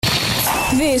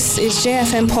This is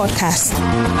JFM Podcast.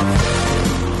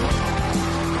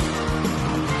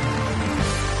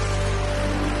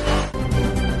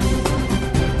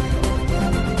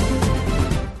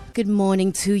 Good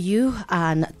morning to you,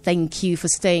 and thank you for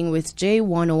staying with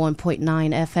J101.9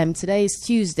 FM. Today is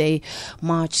Tuesday,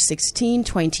 March 16,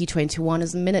 2021.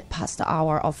 It's a minute past the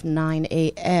hour of 9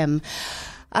 a.m.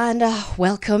 And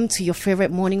welcome to your favorite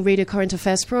morning radio current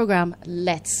affairs program,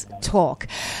 Let's Talk.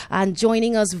 And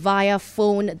joining us via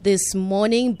phone this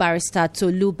morning, Barrister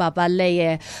Tolu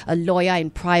Babaleye, a lawyer in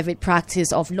private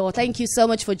practice of law. Thank you so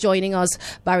much for joining us,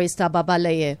 Barrister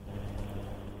Babaleye.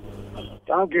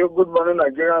 Thank you. Good morning,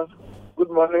 Nigerians.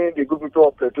 Good morning, the good people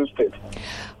of Plateau State.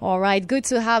 All right, good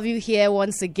to have you here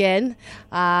once again.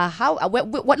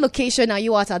 What location are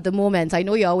you at the moment? I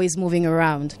know you're always moving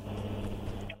around.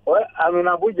 Well, I'm in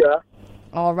Abuja.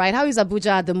 All right, how is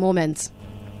Abuja at the moment?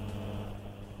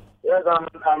 Yes,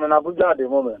 I'm in Abuja at the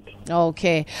moment.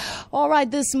 Okay. All right.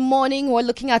 This morning, we're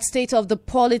looking at state of the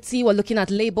polity. We're looking at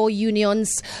labor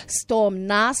unions storm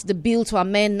NAS, the bill to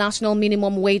amend National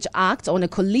Minimum Wage Act, on a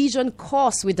collision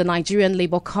course with the Nigerian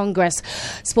Labour Congress.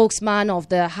 Spokesman of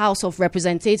the House of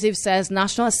Representatives says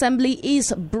National Assembly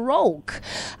is broke,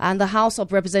 and the House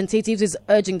of Representatives is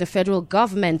urging the federal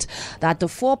government that the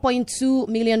 £4.2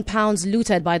 million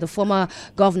looted by the former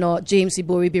Governor James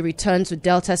Ibori be returned to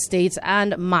Delta State,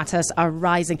 and matters are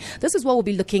rising. This is what we'll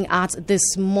be looking at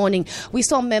this morning. We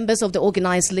saw members of the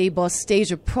organized labor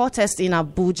stage a protest in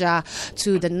Abuja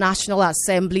to the National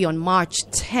Assembly on March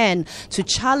 10 to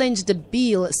challenge the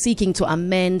bill seeking to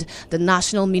amend the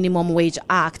National Minimum Wage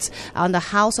Act. And the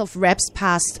House of Reps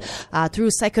passed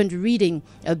through second reading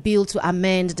a bill to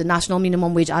amend the National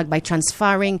Minimum Wage Act by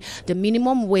transferring the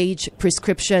minimum wage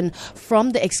prescription from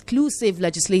the exclusive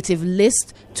legislative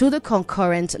list to the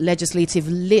concurrent legislative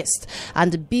list.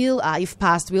 And the bill, if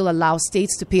passed, will allow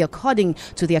states to pay according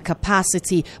to their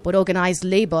capacity. But organized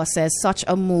labor says such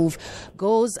a move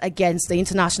goes against the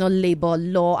International Labour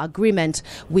Law Agreement,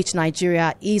 which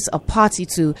Nigeria is a party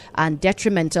to, and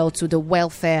detrimental to the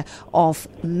welfare of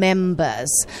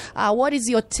members. What is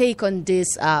your take on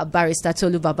this, Barrister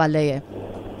Tolu Babaleye?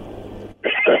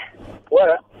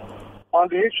 Well, on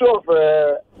the issue of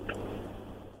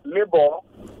labor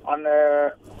and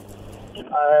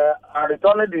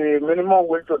returning the minimum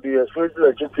wage to the exclusive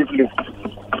legislative list,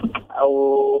 I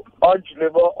will urge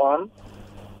labor on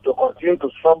to continue to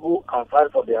struggle and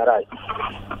fight for their rights.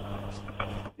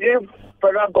 If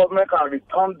federal government can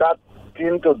return that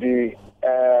thing to the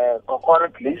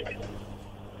concurrent list,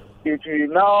 it will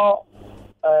now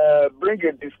bring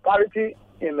a disparity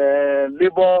in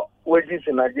labor wages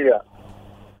in Nigeria.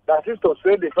 That is to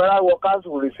say, the federal workers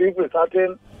will receive a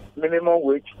certain minimum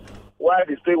wage, while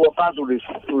the state workers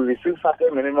will receive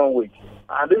certain minimum wage.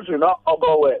 And this will not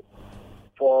augur well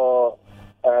for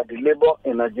the labor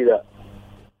in Nigeria.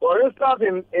 For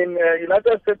instance, in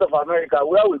United States of America,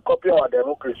 where we copy our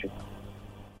democracy,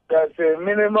 there's a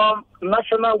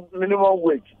national minimum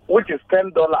wage, which is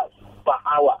 $10 per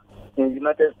hour in the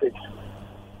United States.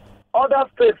 Other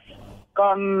states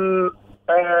can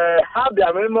have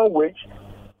their minimum wage,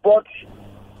 but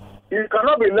it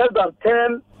cannot be less than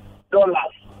 $10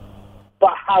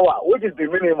 per hour, which is the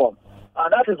minimum.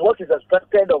 And that is what is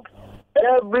expected of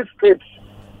every state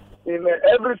in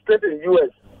the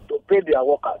U.S. to pay their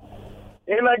workers.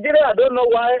 In Nigeria, I don't know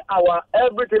why our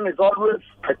everything is always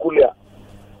peculiar.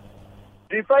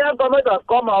 The federal government has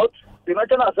come out, the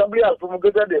National Assembly has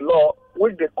promulgated a law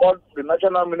which they call the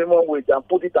national minimum wage and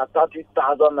put it at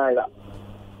 30,000 naira.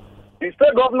 The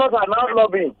state governors are now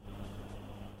lobbying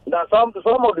that some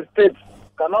of the states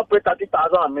cannot pay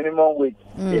 30,000 minimum wage.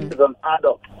 It is an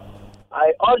add-up.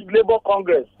 I urge Labour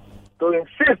Congress to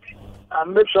insist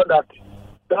and make sure that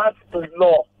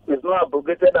law is not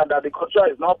abrogated and that the culture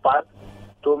is not passed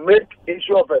to make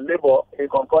issue of labor a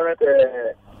concurrent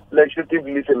legislative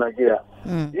list in Nigeria.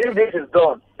 If this is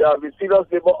done, there will be serious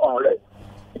labor unrest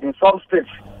in some states,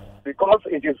 because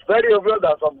it is very obvious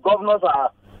that some governors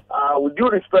are, with due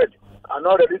respect, are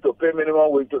not ready to pay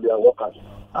minimum wage to their workers.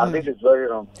 And this is very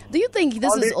wrong. Do you think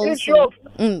this is also...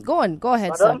 Go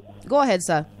ahead, sir. Go ahead,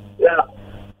 sir. Yeah.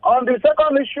 On the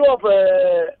second issue of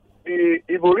the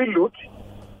Ibori loot,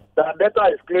 that data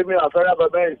is claiming a federal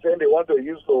government is saying they want to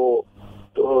use to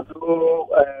do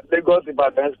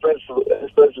Lagos-Ibadan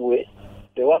expressway.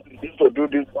 They want to use to do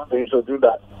this, want to use to do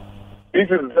that. This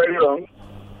is very wrong.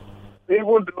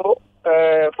 Even though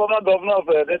former governor of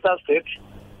Delta State,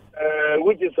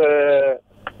 which is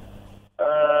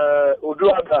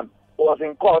Uduaghan, was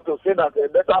in court to say that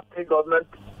Delta State government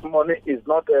money is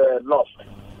not lost.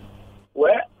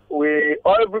 Well,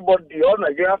 everybody, all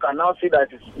Nigerians can now see that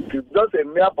it is just a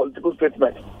mere political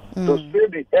statement to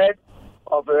save the head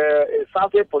of a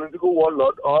certain political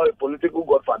warlord or a political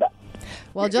godfather.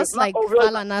 Well, just like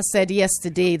Falana said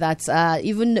yesterday that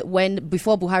even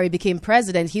before Buhari became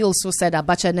president, he also said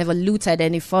Abacha never looted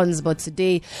any funds, but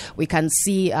today we can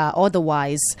see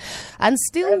otherwise. And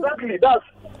still... Exactly,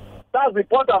 that's the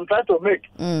point I'm trying to make.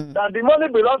 That the money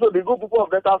belongs to the good people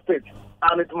of Delta State,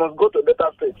 and it must go to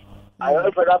Delta State. I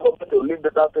urge federal government to leave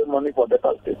Delta State money for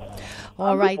Delta State.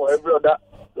 All right.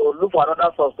 Look for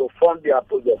another source to fund their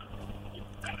projects.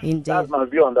 Indeed. That's my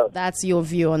view on that. That's your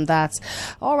view on that.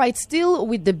 All right, still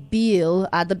with the bill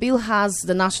has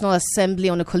the National Assembly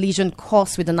on a collision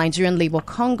course with the Nigerian Labour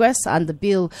Congress, and the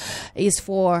bill is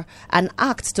for an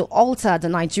act to alter the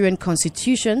Nigerian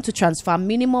constitution to transfer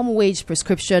minimum wage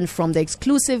prescription from the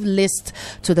exclusive list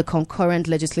to the concurrent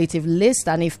legislative list,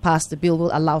 and if passed, the bill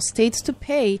will allow states to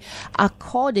pay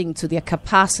according to their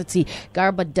capacity.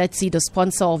 Garba Detsi, the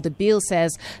sponsor of the bill,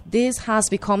 says this has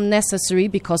become necessary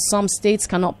because some states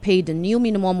cannot pay the new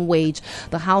minimum wage.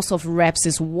 The House of Reps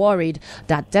is worried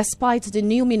that despite the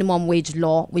new minimum wage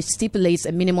law, which stipulates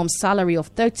a minimum salary of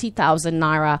 30,000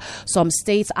 naira, some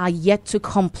states are yet to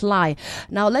comply.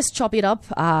 Now, let's chop it up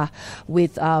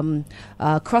with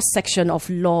a cross-section of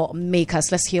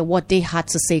lawmakers. Let's hear what they had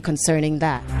to say concerning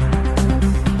that.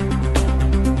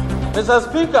 Mr.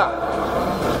 Speaker,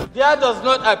 there does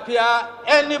not appear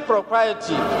any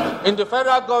propriety in the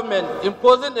federal government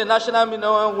imposing a national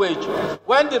minimum wage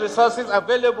when the resources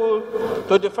available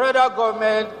to the federal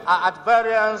government are at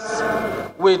variance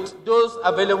with those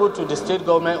available to the state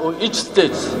government or each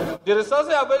state. The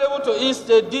resources available to each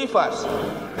state differ,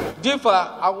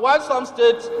 and while some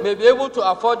states may be able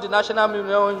to afford the national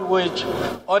minimum wage,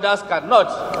 others cannot,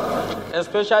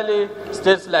 especially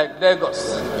states like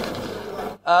Lagos.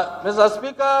 Mr.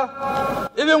 Speaker,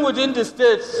 even within the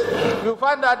states, you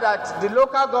find out that the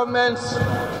local governments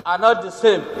are not the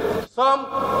same. Some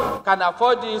can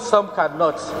afford it, some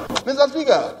cannot. Mr.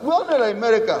 Speaker, we all know that in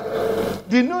America,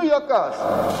 the New Yorkers,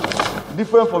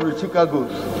 different from the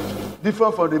Chicago's,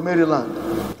 different from the Maryland,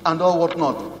 and all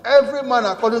whatnot. Every man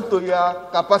according to your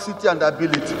capacity and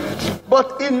ability.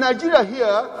 But in Nigeria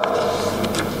here,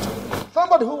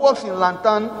 somebody who works in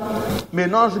Lantan may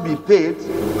not be paid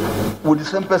with the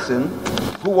same person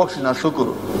who works in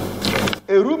Asokoro.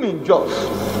 A room in Jos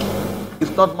is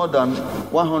not more than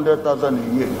 100,000 a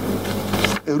year.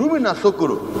 A room in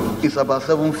Asokoro is about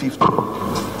 750.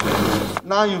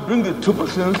 Now you bring the two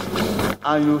persons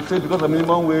and you say because of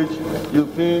minimum wage, you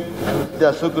pay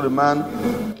the Asokoro man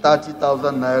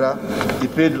 30,000 naira, you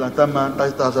pay the Lantan man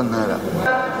 30,000 naira.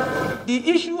 The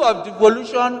issue of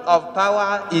devolution of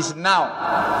power is now,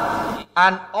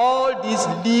 and all this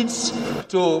leads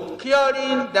to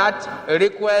curing that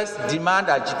request, demand,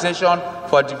 agitation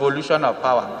for devolution of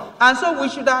power. And so we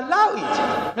should allow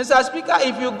it. Mr. Speaker,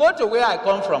 if you go to where I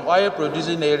come from, oil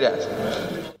producing areas,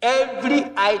 every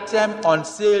item on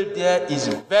sale there is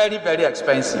very, very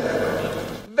expensive.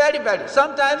 Very, very.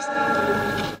 Sometimes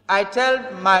I tell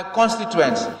my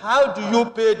constituents, how do you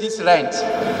pay this rent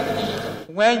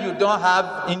when you don't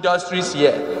have industries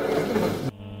here?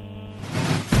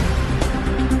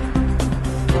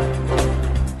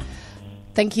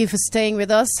 Thank you for staying with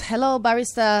us. Hello,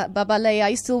 Barrister Babale. Are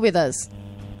you still with us?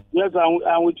 Yes,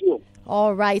 I'm with you.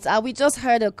 All right. We just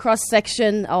heard a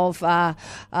cross-section of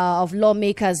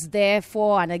lawmakers there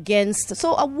for and against.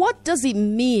 So what does it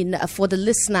mean for the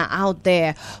listener out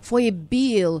there for a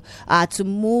bill to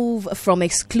move from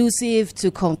exclusive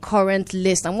to concurrent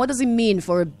list? And what does it mean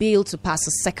for a bill to pass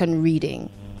a second reading?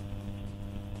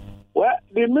 Well,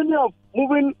 the meaning of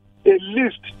moving a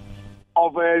list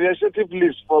of a legislative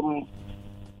list from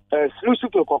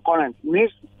exclusive to concurrent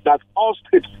means that all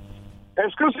states.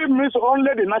 Exclusive means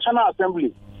only the National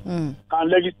Assembly can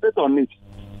legislate on it.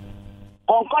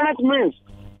 Concurrent means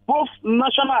both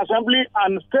National Assembly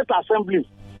and State Assemblies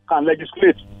can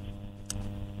legislate.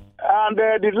 And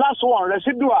the last one,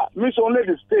 residual, means only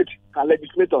the state can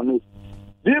legislate on it.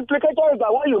 The implication is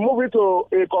that when you move it to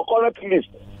a concurrent list,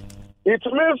 it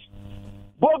means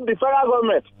both the federal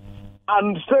government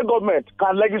and state government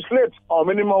can legislate on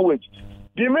minimum wage.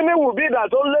 The meaning will be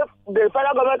that only the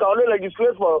federal government can only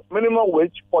legislate for minimum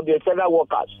wage for the federal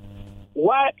workers,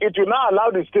 while it will now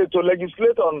allow the state to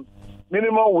legislate on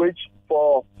minimum wage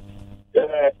for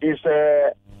its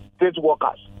state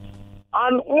workers.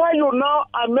 And when you now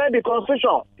amend the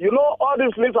constitution, you know all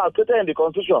these lists are stated in the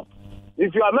constitution.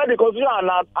 If you amend the constitution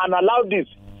and allow this,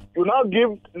 you now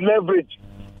give leverage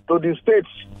to the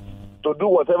states to do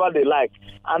whatever they like.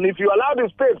 And if you allow the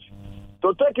states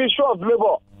to take issue of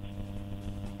labor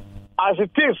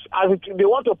they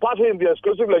want to pass it in the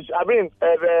exclusive list,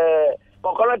 the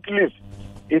concurrent list,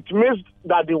 it means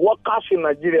that the workers in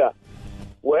Nigeria,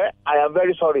 well, I am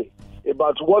very sorry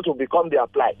about what will become their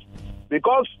plight.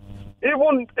 Because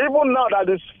even now that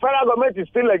the federal government is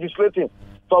still legislating,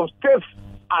 some states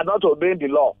are not obeying the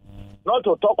law. Not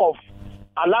to talk of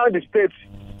allowing the state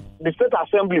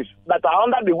assemblies that are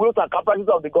under the will and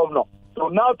capacity of the governor to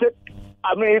now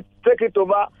take it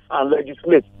over and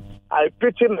legislate. I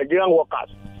pity Nigerian workers.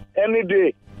 Any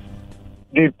day,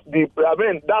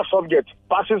 that subject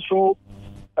passes through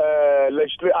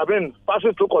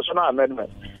passes through constitutional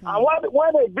amendment. And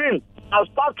when a bill has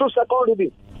passed through second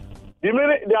reading,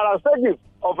 there are stages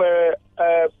of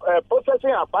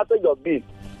processing and passage of bill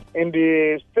in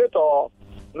the state or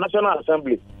National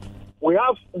Assembly. We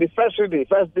have the first reading.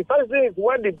 The first reading is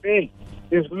when the bill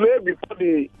is laid before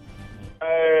the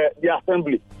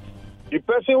Assembly. The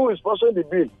person who is sponsoring the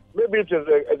bill, maybe it is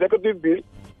an executive bill,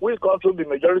 which comes from the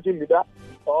majority leader,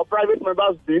 or private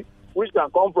members' bill, which can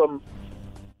come from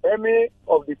any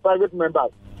of the private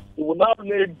members. We will now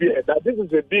lay bare that this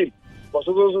is a bill for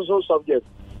so subject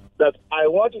that I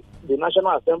want the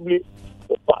National Assembly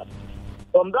to pass.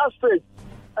 From that stage,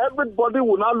 everybody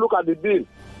will now look at the bill.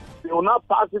 They will now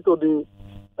pass it to it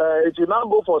will now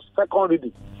go for second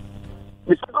reading.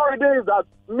 The second reading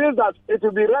means that it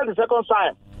will be read the second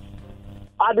time.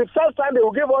 At the first time, they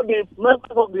will give all the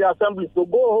members of the assembly to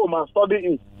go home and study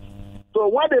it. So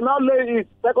when they now lay it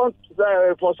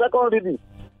for second reading,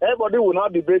 everybody will now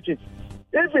debate it.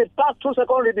 If it passes through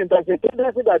second reading, there's a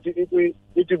tendency that it will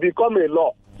become a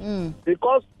law.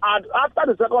 Because after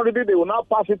the second reading, they will now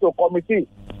pass it to committee.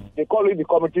 They call it the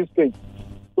committee stage.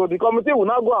 So the committee will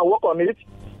now go and work on it,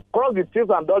 cross the T's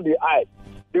and dot the I's.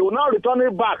 They will now return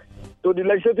it back to the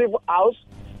legislative house,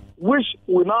 which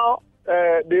will now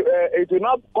it will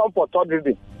now come for third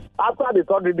reading. After the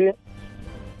third reading,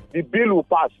 the bill will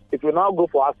pass. It will now go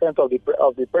for assent of the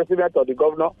president or the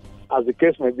governor, as the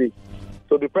case may be.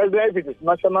 So the president, if it is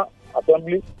National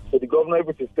Assembly, so the governor, if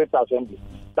it is State Assembly.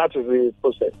 That is the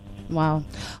process. Wow.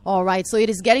 All right. So it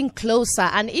is getting closer.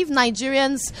 And if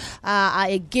Nigerians are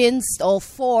against or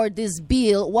for this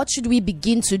bill, what should we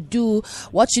begin to do?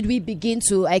 What should we begin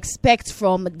to expect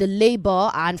from the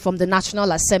Labour and from the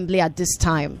National Assembly at this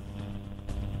time?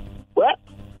 Well,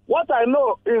 what I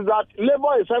know is that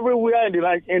Labour is everywhere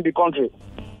in the country.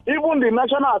 Even the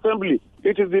National Assembly,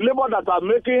 it is the Labour that are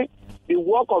making the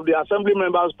work of the Assembly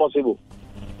members possible.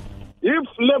 If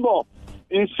Labour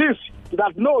insists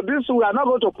that no, we are not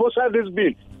going to process this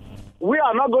bill, we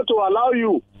are not going to allow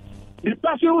you. The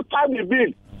person who typed the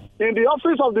bill in the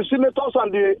office of the senators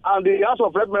and the House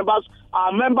of Rep members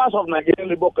are members of Nigerian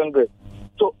Labour Congress.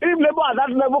 So if Labour at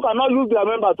that level cannot use their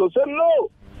members to say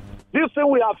no, this thing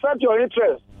will affect your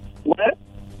interest, well,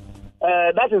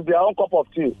 that is their own cup of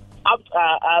tea.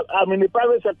 I'm in the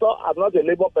private sector. I'm not a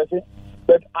Labour person,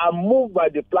 but I'm moved by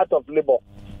the plight of Labour,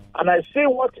 and I see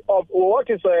what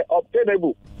is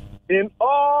obtainable in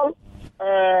all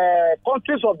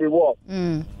countries of the world.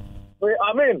 I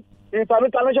mean, it's an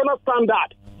international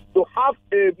standard to have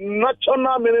a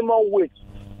national minimum wage.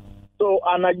 So,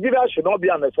 and Nigeria should not be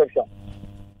an exception.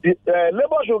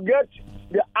 Labour should get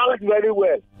the act very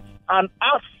well and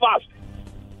act fast.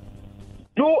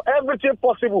 Do everything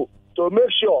possible to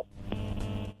make sure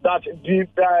that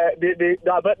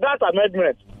that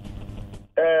amendment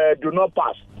do not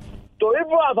pass. So if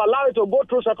we have allowed it to go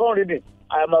through second reading,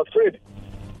 I am afraid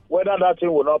whether that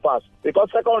thing will not pass.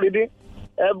 Because second reading,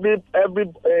 if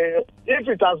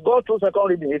it has gone through second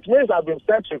reading, it means I've been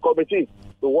sent to a committee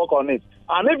to work on it.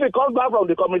 And if it comes back from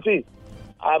the committee,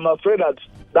 I am afraid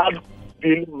that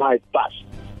bill might pass.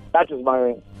 That is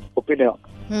my opinion.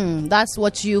 That's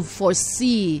what you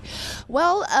foresee.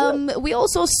 Well, we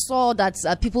also saw that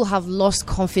people have lost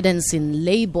confidence in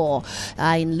Labour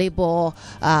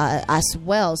as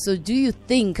well. So do you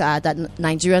think that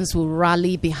Nigerians will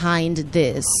rally behind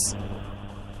this?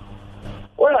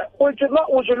 Well, we should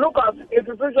look at the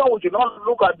institution. We should not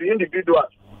look at the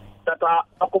individuals that are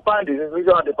occupying the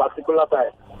institution at the particular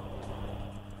time.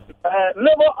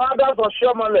 Labour Adams or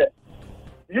Shomole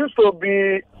used to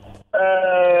be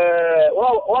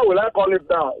what will I call it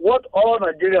now? What all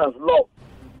Nigerians love,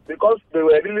 because they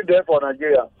were really there for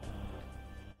Nigeria.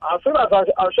 As soon as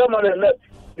Ashomole left,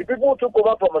 the people who took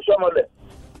over from Ashomole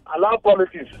allowed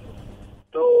politics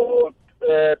to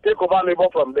take over Labour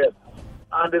from them,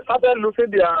 and they started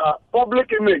losing their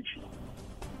public image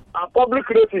and public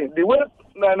rating. The way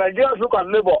Nigerians look at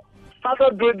Labour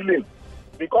started dwindling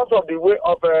because of the way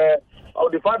of the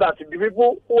fact that the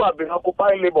people who have been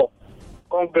occupying Labour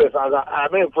Congress,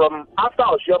 from after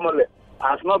Oshiomole,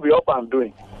 has not been up and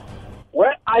doing.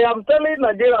 Well, I am telling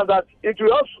Nigerians that it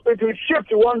will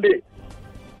shift one day.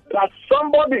 That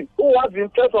somebody who has the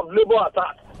interest of labor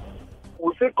attack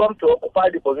will still come to occupy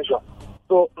the position.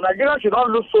 So Nigerians should not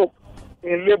lose hope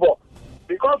in labor,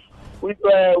 because when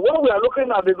we are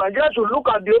looking at it, Nigerians should look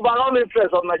at the overall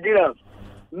interest of Nigerians,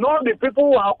 not the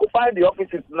people who are occupying the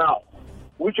offices now.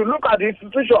 We should look at the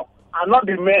institution and not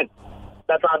the men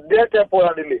that are there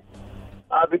temporarily.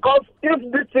 Because if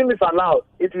this thing is allowed,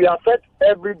 it will affect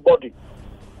everybody.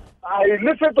 I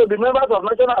listened to the members of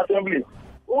National Assembly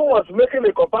who was making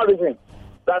a comparison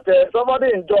that somebody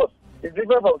in Jos is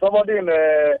different from somebody in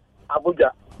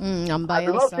Abuja. I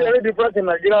do not see any difference in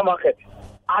Nigerian market.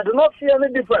 I do not see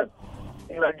any difference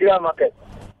in Nigerian market.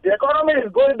 The economy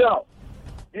is going down.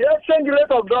 The exchange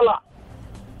rate of dollar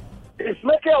is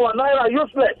making our naira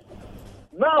useless.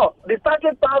 Now, the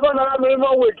 30,000 naira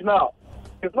minimum wage now,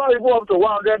 it's not even up to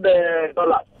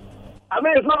 $100. I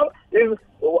mean,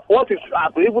 what is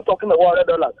people talking about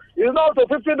 $100? It's not up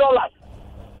to $50.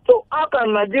 So how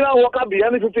can Nigerian worker be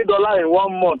earning $50 in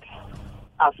 1 month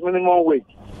as minimum wage?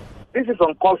 This is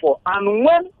uncalled for. And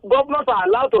when governors are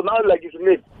allowed to now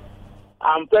legislate,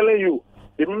 I'm telling you,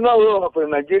 the minimum wage in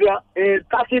Nigeria in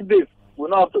 30 days will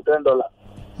not up to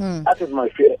 $10. That is my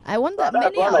fear. I wonder,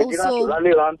 that's why Nigerians should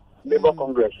rally around Labour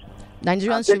Congress.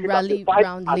 Nigerians should rally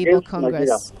around Labour Congress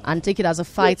Nigeria. And take it as a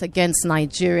fight against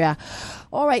Nigeria.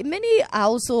 All right, many are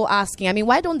also asking, I mean,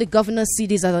 why don't the governors see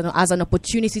this as an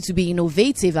opportunity to be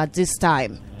innovative at this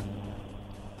time?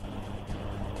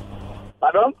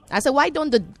 Pardon? I said, why don't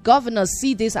the governors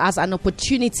see this as an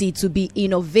opportunity to be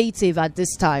innovative at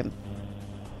this time?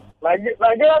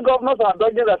 Nigerian governors are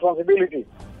dodging responsibility.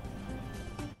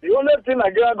 The only thing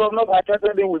Nigerian governors are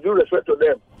interested in, with due respect to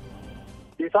them,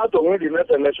 is how to win the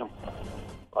next election.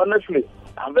 Honestly,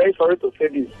 I'm very sorry to say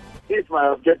this. This is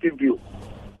my objective view.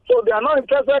 So they are not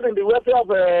interested in the welfare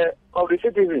of the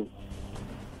citizens.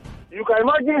 You can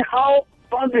imagine how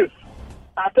bandits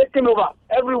are taking over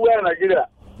everywhere in Nigeria.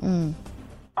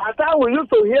 At times we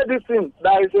used to hear this thing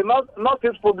that is a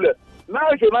Northeast problem. Now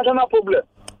it's a national problem.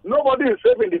 Nobody is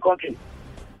safe in the country.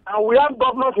 And we have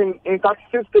governors in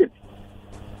 36 states.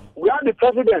 We have the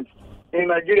president in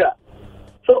Nigeria.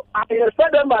 So I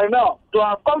expect them by now to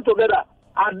have come together,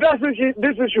 address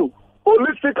this issue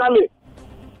holistically,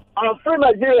 and free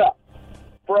Nigeria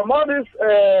from all this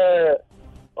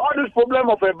problem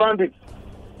of a bandit.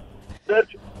 That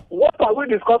what are we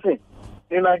discussing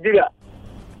in Nigeria?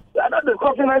 We are not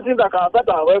discussing anything that can affect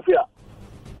our welfare.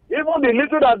 Even the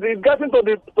little that is getting to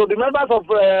the members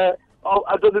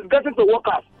getting to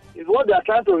workers is what they are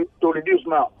trying to reduce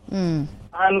now.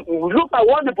 And look at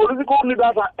what the political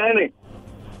leaders are earning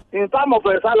in terms of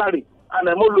salary and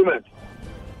emolument.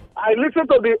 I listened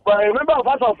to a member of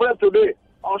House of Reps today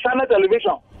on Channel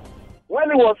Television when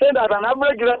he was saying that an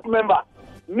average rep member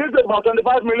needs about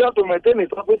 25 million to maintain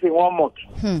his office in 1 month,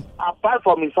 apart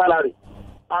from his salary.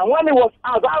 And when he was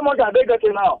asked how much are they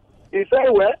getting now, he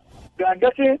said, well, they are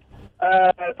getting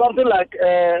something like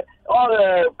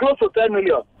close to 10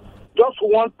 million, just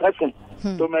one person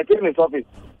to maintain his office.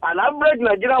 An average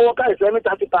Nigerian worker is earning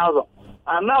 30,000.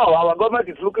 And now our government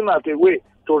is looking at a way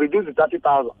to reduce the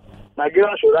 30,000.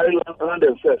 Nigerians should rally around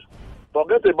themselves.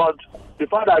 Forget about the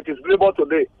fact that it is labor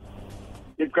today.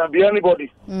 It can be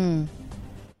anybody.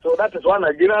 So that is why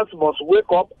Nigerians must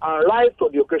wake up and rise to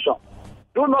the occasion.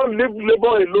 Do not leave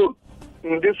labor alone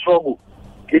in this struggle.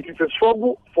 It is a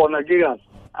struggle for Nigerians,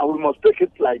 and we must take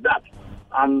it like that.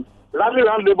 And rally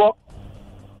around labor,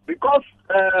 because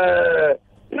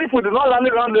if we do not rally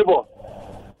around labor,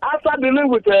 after dealing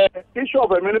with the issue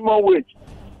of a minimum wage,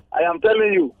 I am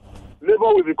telling you,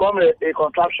 labor will become a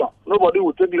contraption. Nobody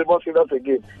will take labor serious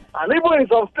again. And even in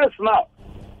some states now,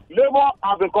 labor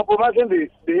have been compromising the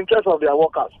interests of their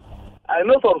workers. I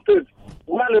know some states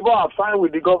where labor have signed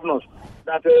with the governors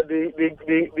that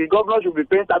the governor should be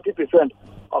paying 30%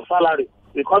 of salary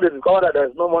because they discover that there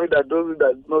is no money that does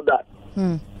know that.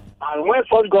 And when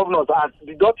such governors are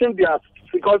deducting their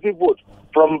security votes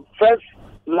from first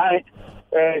line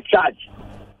charge,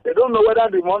 they don't know whether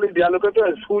the money they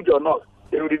allocated is huge or not.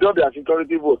 They will deduct their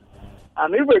security vote.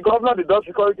 And if a governor deducts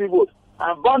security vote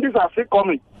and bandits are still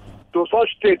coming to such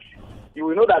states, you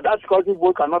will know that security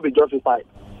vote cannot be justified.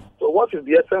 So what is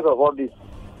the essence of all this?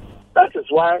 That is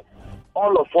why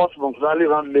all of us must rally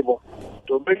around labor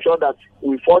to make sure that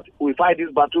we fight this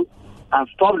battle and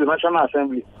stop the National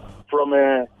Assembly from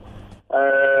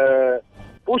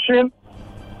pushing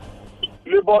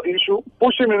labor issue,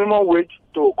 pushing minimum wage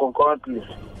to concurrently.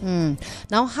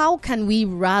 Now, how can we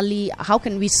rally? How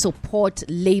can we support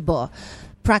labor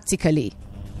practically?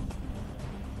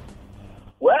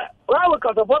 Well, we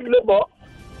can support labor.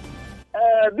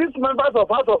 these members of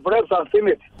House of Reps and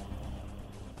Senate,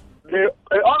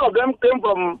 all of them came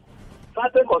from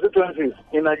certain constituencies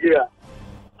in Nigeria,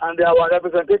 and they are our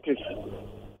representatives.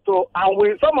 So,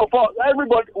 and some of us,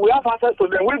 everybody, we have access to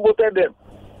them. We voted them.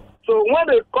 So when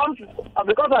they come,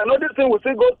 because I know this thing will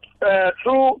still go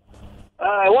through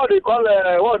what they call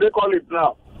it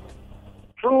now.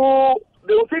 Through,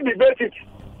 they will still debate it.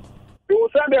 They will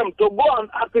send them to go and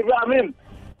activate.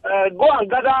 Go and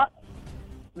gather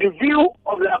the view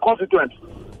of their constituents.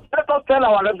 Let us tell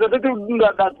our representatives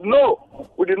that no,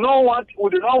 we do not want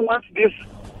this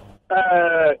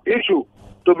issue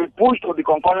to be pushed to the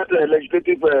concurrent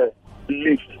legislative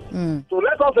list. So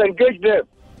let us engage them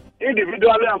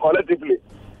individually and collectively.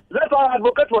 Let us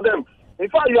advocate for them. In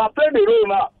fact, you have played the role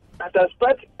now that I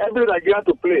expect every Nigerian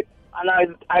to play.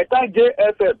 And I thank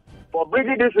JFM for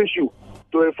bringing this issue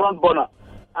to a front burner.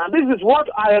 And this is what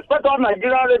I expect all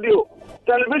Nigerian radio,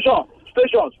 television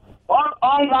stations, all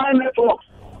online networks,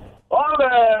 all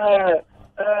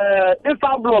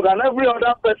Instablog and every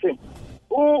other person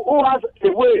who has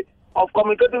a way of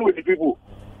communicating with the people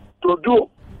to do.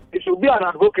 It should be an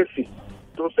advocacy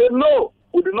to say no,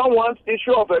 we do not want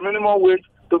issue of a minimum wage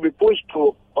to be pushed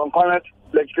to concurrent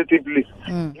legislative list.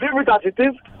 Leave it as it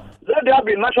is. Let there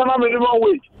be national minimum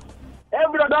wage.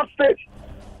 Every other state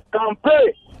can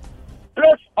pay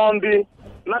based on the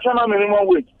national minimum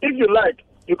wage. If you like,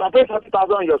 you can pay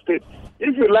 40,000 in your state.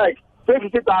 If you like, pay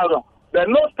 50,000.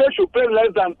 Then no state should pay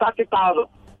less than 30,000,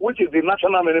 which is the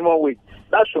national minimum wage.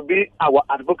 That should be our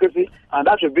advocacy, and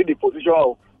that should be the position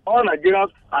of all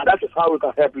Nigerians, and that is how we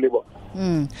can help labor.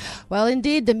 Well,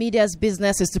 indeed, the media's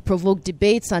business is to provoke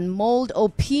debates and mold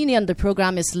opinion. The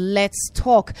program is Let's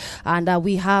Talk, and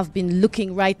we have been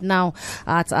looking right now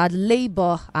at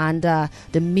labor and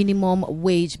the Minimum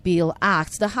Wage Bill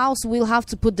Act. The House will have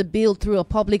to put the bill through a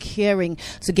public hearing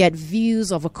to get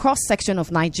views of a cross-section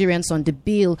of Nigerians on the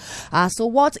bill. So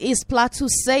what is Plateau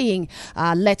saying?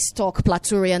 Let's Talk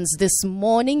Plateaurians this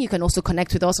morning. You can also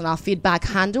connect with us on our feedback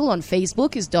handle on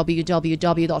Facebook. Is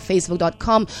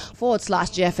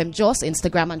www.facebook.com/JFM Jos,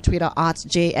 Instagram and Twitter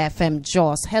 @JFM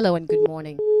Jos. Hello and good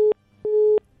morning.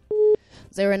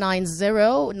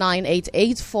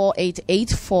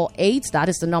 090-988-48848. That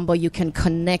is the number you can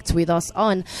connect with us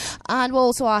on. And we're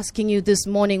also asking you this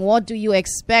morning, what do you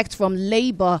expect from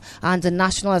Labour and the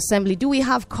National Assembly? Do we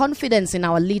have confidence in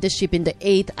our leadership in the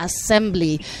 8th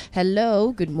Assembly?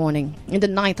 Hello, good morning. In the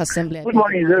 9th Assembly. Good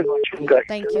morning, very much.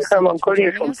 Thank you so much. I'm calling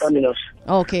you from Terminus.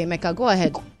 Okay, Mecca, go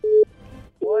ahead.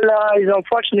 Well, it's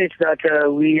unfortunate that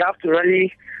we have to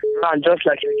rally around, just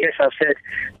like your guest has said,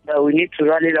 that we need to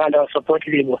rally around and support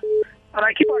Labour. And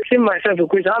I keep asking myself the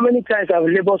question, how many times have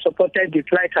Labour supported the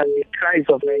plight and the cries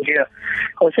of Nigeria?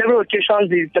 On several occasions,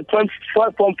 the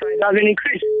fuel pump price has been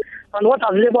increased. And what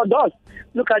has Labour done?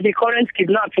 Look at the current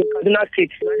kidnaps in Kaduna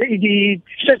State. The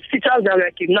teachers that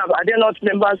were kidnapped, are they not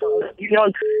members of the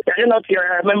union? Are they not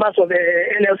members of the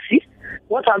NLC?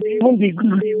 What have they, even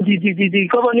the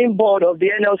governing board of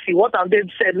the NLC, what have they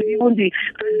said? Even the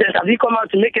president, have he come out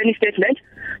to make any statement?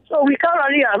 So we can't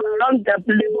rally around the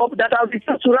Labour that have been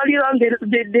to rally around the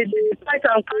fight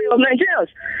and cry of Nigerians.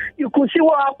 You could see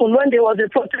what happened when there was a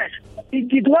protest. It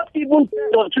did not even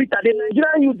tell on Twitter. The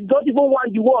Nigerian youth don't even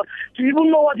want the world to even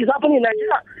know what is happening in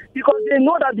Nigeria, because they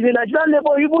know that the Nigerian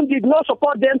Labour even did not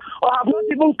support them or have not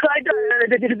even cried to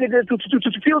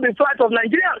feel the fight of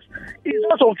Nigerians. It's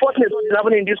just unfortunate what is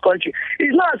happening in this country.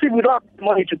 It's not as if we don't have the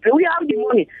money to pay. We have the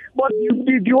money, but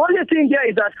the only thing there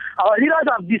is that our leaders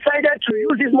have decided to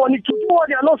use this money to do what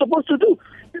they are not supposed to do.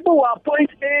 People who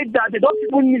appoint aid that they don't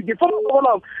even need. The former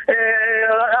governor of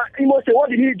Imo State, what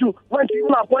did he do? Went to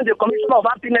even appoint the Commissioner of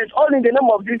Happiness, all in the name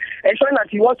of this, ensuring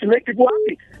that he wants to make people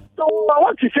happy. So I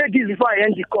want to say this before I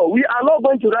end the call. We are not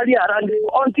going to rally around them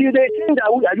until they change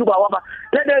Ayuba Waba.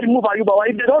 Let them remove Ayuba Waba.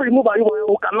 If they don't remove Ayuba Waba,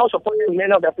 we cannot support them in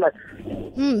any of their plans.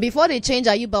 Before they change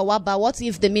Ayuba Waba, what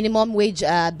if the minimum wage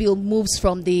bill moves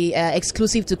from the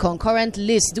exclusive to concurrent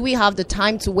list? Do we have the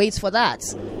time to wait for that?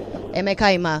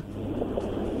 Emeka Ima.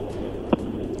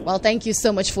 Well, thank you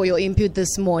so much for your input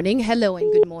this morning. Hello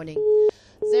and good morning.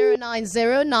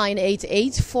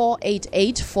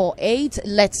 090-988-48848.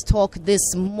 Let's talk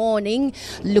this morning,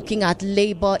 looking at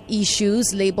labor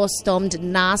issues. Labor stormed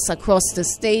NAS across the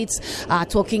states,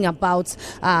 talking about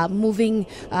moving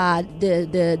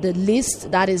the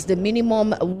list, that is the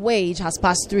minimum wage, has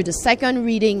passed through the second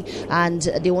reading, and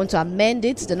they want to amend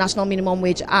it, the National Minimum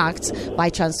Wage Act, by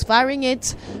transferring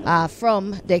it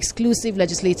from the exclusive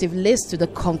legislative list to the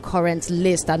concurrent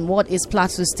list. And what is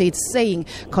Plateau State saying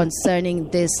concerning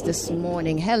this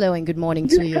morning? Hello and good morning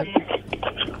to you.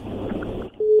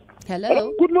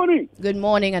 Hello. Good morning. Good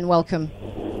morning and welcome.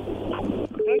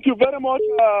 Thank you very much.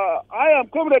 I am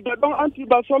Comrade Don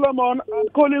Antiba Solomon. I'm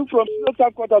calling from Senior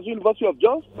Headquarters, University of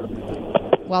Jos.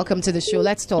 Welcome to the show.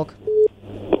 Let's talk.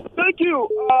 Thank you.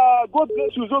 God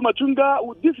bless you, Zoma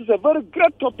Chunga. This is a very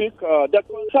great topic that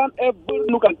concerns every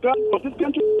nook and cranny of this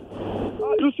country.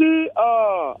 You see,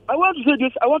 I want to say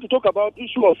this. I want to talk about the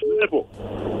issue of labor.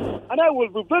 And I will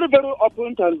be very, very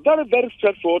open and very, very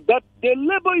straightforward that the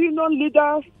labor union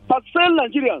leaders have failed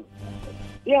Nigerians.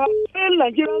 They have failed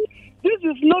Nigerians. This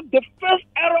is not the first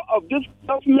error of this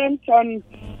government, and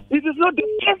it is not the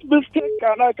first mistake,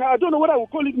 and I don't know what I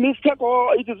would call it, mistake,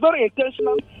 or it is very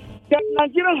intentional, that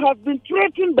Nigerians have been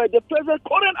threatened by the present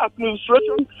current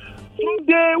administration from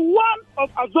the one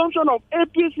of assumption of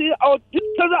APC or this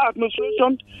present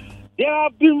administration. There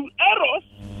have been errors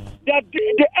that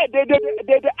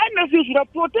the NSC should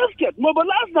have protested,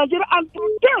 mobilized Nigeria and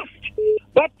protest.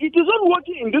 But it is not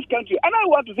working in this country. And I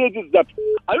want to say this, that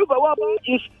Ayuba Waba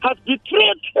has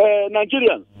betrayed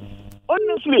Nigerians.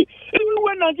 Honestly, even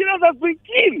when Nigerians have been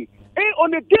killed,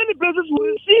 on a daily basis,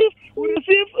 we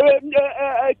receive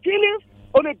killings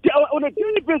on a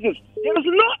daily basis. There is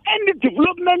no any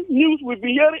development news we've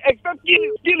been hearing except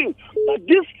killings. But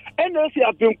this NSC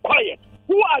have been quiet.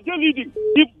 Who are they leading?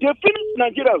 If they finish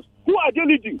Nigerians, who are they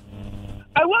leading?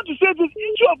 I want to say this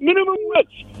issue of minimum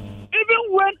wage.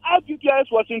 Even when IPPIS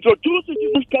was introduced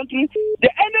into this country, the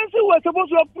NSC was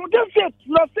supposed to have protested,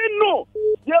 to have said no.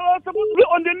 They were supposed to be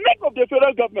on the neck of the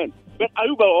federal government. But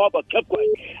Ayuba Wahaba kept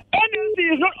quiet.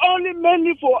 NSC is not only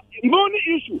mainly for money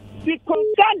issue. It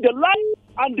concerns the life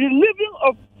and the living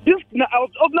of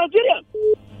Nigerians.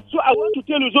 So I want to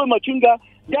tell you, Zoma Chinga,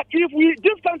 that if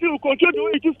this country will continue the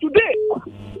way it is today,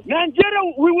 Nigeria,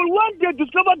 we will one day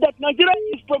discover that Nigeria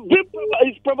is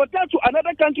privatized to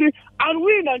another country, and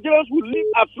we Nigerians will live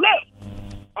afresh.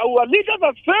 Our leaders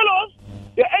have failed us,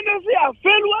 the NSC have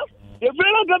failed us, the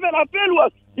federal government have failed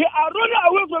us. They are running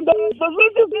away from the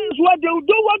responsibilities. This is why they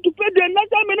don't want to pay the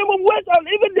national minimum wage and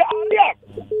even the area.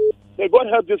 May God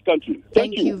help this country.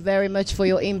 Thank you very much for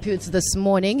your inputs this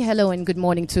morning. Hello and good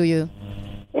morning to you.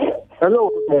 Hello,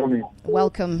 good morning.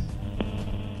 Welcome.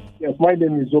 Yes, my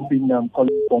name is Obinna. I'm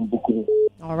calling from Bukuru.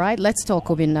 All right, let's talk,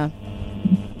 Obinna.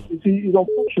 You see, it's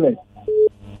unfortunate,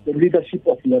 the leadership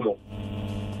of Labour.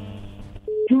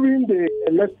 During the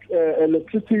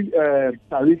electricity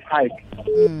tariff hike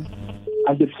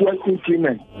and the fuel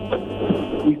increment,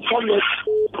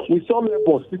 we saw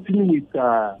Labour sitting with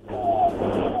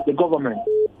the government,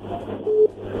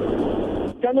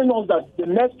 telling us that the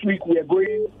next week we are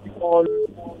going on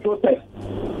protest.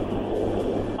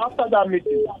 After that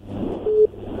meeting,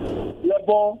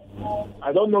 Labour,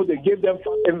 I don't know, they gave them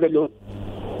fat envelope,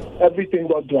 everything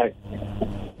got dry.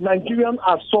 Nigerians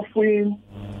are suffering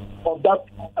of that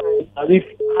tariff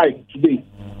hike today.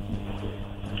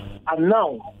 And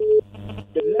now,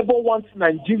 the Labour wants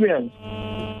Nigerians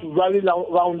to rally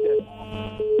around them.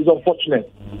 It's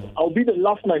unfortunate. I'll be the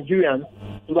last Nigerian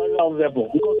to rally around Labour,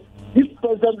 because this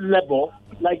present Labour,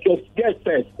 like your guest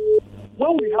said,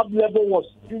 when we have Labour was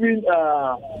during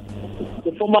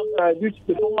the former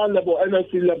Labour,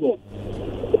 NSC Labour,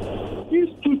 he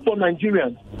stood for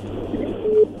Nigerians.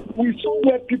 We saw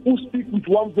where people speak with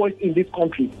one voice in this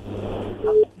country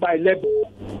by Labour,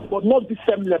 but not the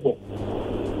same Labour.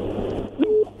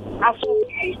 Look,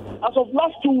 as of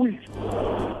last 2 weeks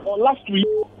or last week,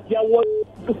 there was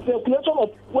the circulation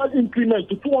of fuel increment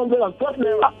to 212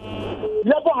 naira.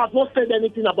 Labour has not said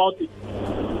anything about it.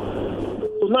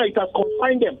 So now it has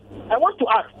confined them. I want to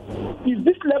ask, is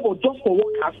this Labour just for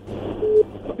workers?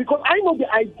 Because I know the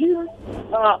ideal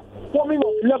forming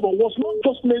of Labour was not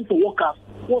just meant for workers,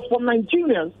 was for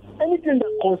Nigerians, anything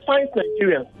that confines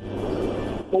Nigerians.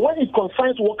 But when it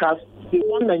confines workers, they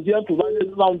want Nigerians to rally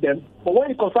around them. But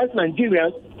when it confines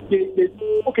Nigerians,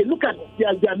 okay, look at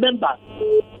their members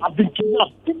have been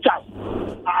kidnapped. Teachers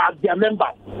are their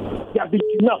members. They have been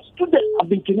kidnapped. Students have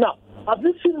been kidnapped. Have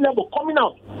you seen Labour coming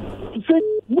out to say,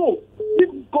 no, this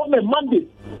government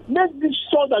mandate, make this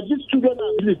sure that these children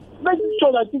are released. Make this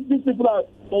sure that these people are,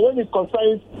 but when it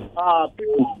concerns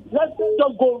people, let's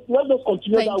just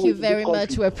continue. Thank you very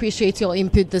much. We appreciate your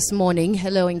input this morning.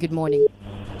 Hello and good morning.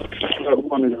 Good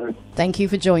morning. Thank you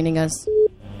for joining us.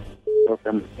 All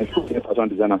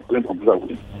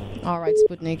right,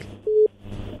 Sputnik.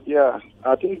 Yeah,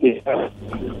 I think they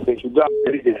should go and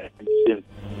very good.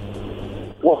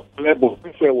 What Labour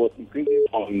was increasing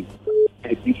on.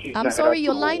 I'm sorry,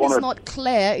 your line is not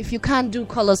clear. If you can't do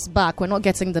call us back, we're not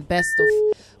getting the best of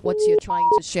what you're trying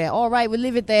to share. All right, we'll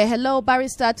leave it there. Hello,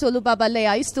 Barrister Tolu Babale.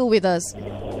 Are you still with us?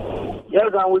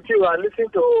 Yes, I'm with you. I listen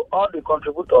to all the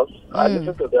contributors. I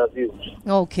listen to their views.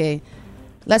 Okay.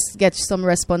 Let's get some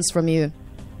response from you.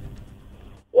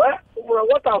 Well, from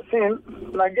what I've seen,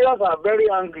 Nigerians are very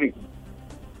angry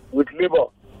with Labour.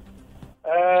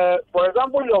 For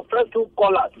example, your first two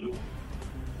callers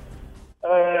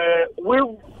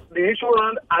with the issue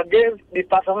run against the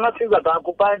personalities that are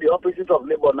occupying the offices of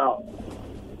Labour now.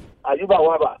 Ayuba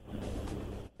Waba.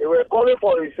 They were calling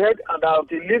for his head, and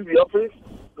until he leaves the office,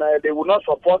 they will not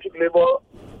support Labour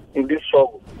in this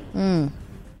struggle.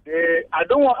 I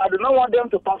do not want them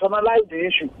to personalize the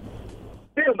issue.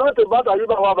 This is not about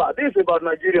Ayuba Waba. This is about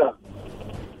Nigeria.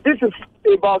 This is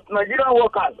about Nigerian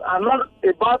workers and not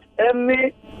about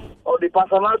any of the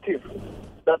personalities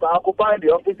that are occupying the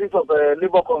offices of the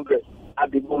Labour Congress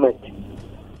at the moment.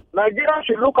 Nigeria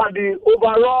should look at the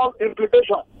overall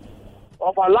implication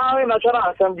of allowing National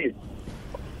Assembly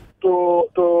to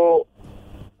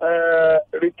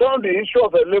return the issue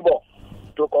of the Labour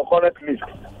to concurrent list.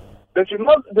 They should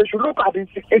look at the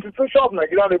institution of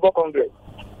Nigerian Labour Congress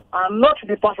and not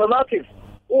the personalities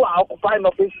who are occupying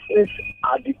offices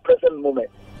at the present moment.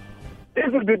 This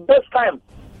is the best time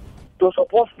to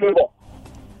support Labour.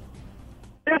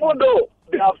 Even though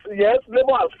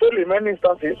Labour has failed in many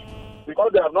instances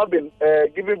because they have not been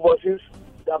given voices.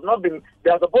 They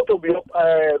are supposed to be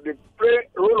the play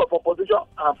role of opposition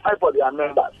and fight for their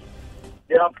members.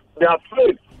 They have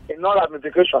failed in all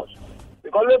ramifications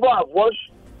because Labour have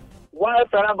watched while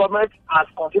federal government has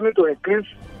continued to increase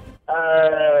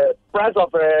price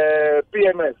of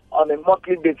PMS on a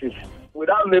monthly basis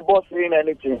without Labour saying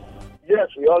anything. Yes,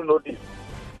 we all know this.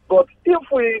 But if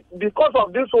we, because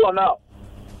of this one now,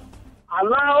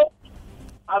 allow,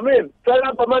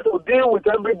 federal government to deal with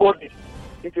everybody,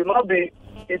 it will not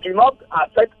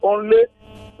affect only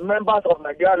members of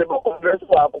Nigeria Labour Congress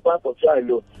who are occupying for sure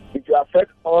alone. It will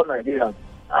affect all Nigerians.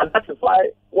 And that is why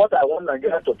what I want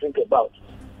Nigerians to think about.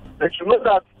 They should know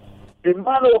that the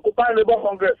man who occupies Labour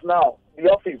Congress now, the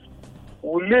office,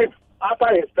 will leave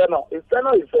after his tenure. His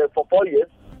tenure is for 4 years,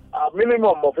 a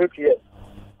minimum of 8 years.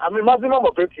 Maximum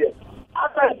of 8 years.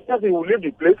 After his tenure, he will leave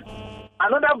the place.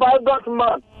 Another vibrant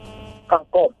man can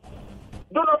come.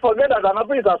 Do not forget that an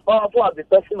office is as powerful as the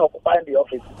person occupying the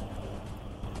office.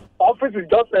 Office is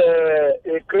just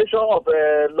a creation of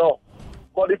a law.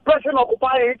 But the person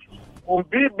occupying it will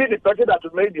be the person that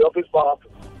will make the office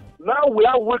powerful. Now we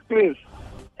have weaklings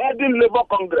heading Labour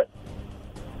Congress.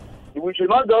 We should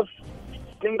not just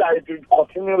think that it will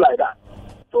continue like that.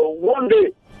 So one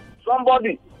day,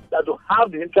 somebody that will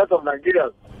have the interest of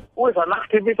Nigerians, who is an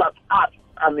activist at heart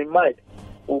and in mind,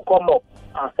 will come up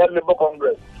and head Labour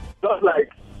Congress. Just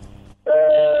like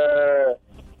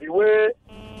the way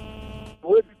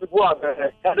people have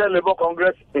headed Labour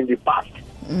Congress in the past.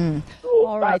 So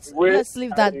all right, let's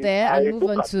leave that there and move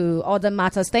on to other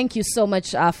matters. Thank you so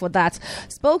much for that.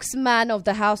 Spokesman of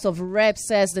the House of Reps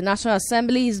says the National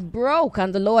Assembly is broke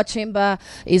and the lower chamber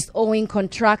is owing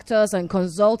contractors and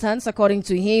consultants. According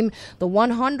to him, the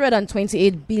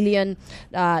 128 billion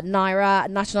naira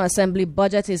National Assembly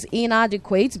budget is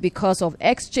inadequate because of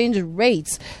exchange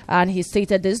rates. And he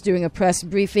stated this during a press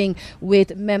briefing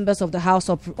with members of the House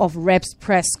of Reps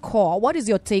press corps. What is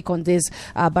your take on this,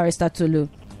 Barrister Tolu?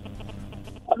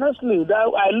 Honestly,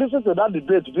 I listened to that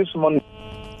debate this morning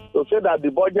to say that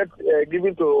the budget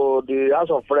given to the House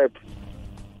of Reps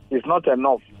is not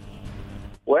enough.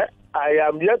 Well, I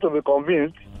am yet to be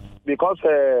convinced because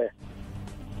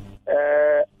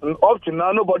up to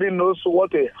now, nobody knows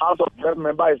what a House of Reps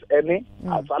member is earning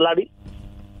as salary.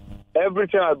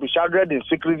 Everything has been shrouded in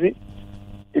secrecy.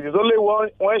 It is only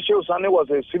when Shehu Sani was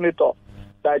a senator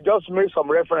that just made some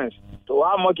reference to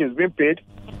how much is being paid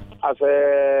as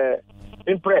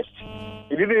impressed.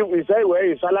 He said his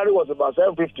salary was about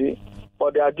 750,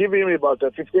 but they are giving him about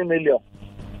 15 million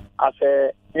as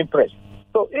interest.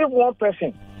 So if one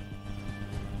person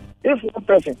is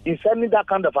sending that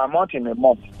kind of amount in a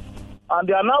month, and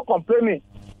they are now complaining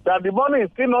that the money is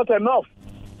still not enough,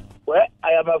 well,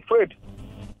 I am afraid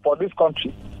for this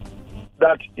country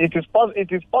that it is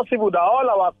possible that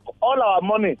all our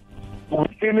money will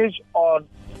finish on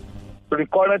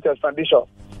recurrent expenditure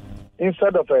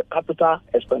instead of a capital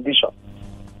expenditure.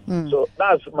 So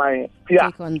that's my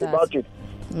fear about it.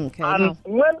 Okay, and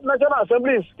when National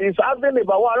Assembly is having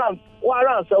about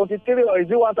 173 or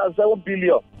is it 107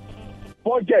 billion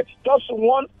budget, just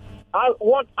one arm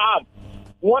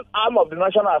of the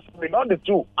National Assembly, not the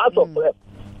two, House of Reps,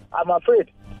 I'm afraid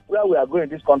where we are going in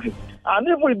this country. And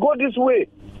if we go this way,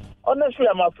 honestly,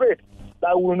 I'm afraid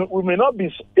that we may not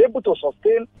be able to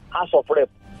sustain House of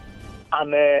Reps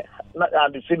and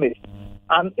the Senate.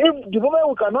 And if the moment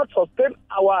we cannot sustain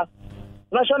our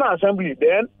National Assembly,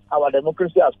 then our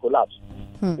democracy has collapsed.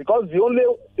 Because the only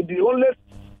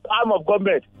arm of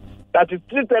government that is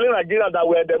still telling Nigeria that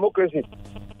we are a democracy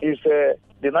is the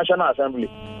National Assembly.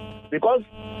 Because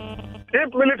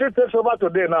if military takes over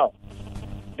today now,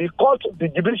 the court, the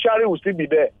judiciary will still be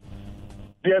there.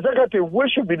 The executive,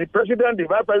 which should be the president, the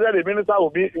vice president, the minister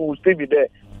will still be there.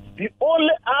 The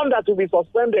only arm that will be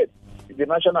suspended is the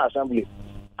National Assembly.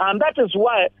 And that is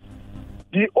why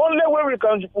the only way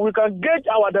we can gauge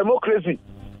our democracy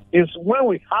is when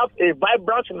we have a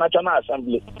vibrant National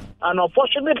Assembly. And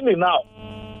unfortunately now,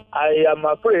 I am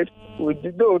afraid,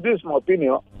 though this is my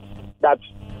opinion, that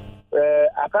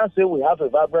I can't say we have a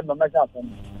vibrant National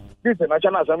Assembly. This is a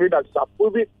National Assembly that is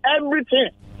approving everything.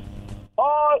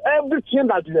 Everything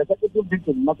that the executive brings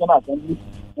to the National Assembly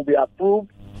will be approved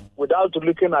without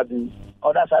looking at the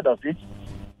other side of it,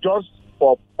 just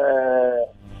for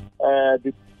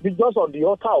just on the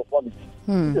altar of politics.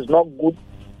 This is not good.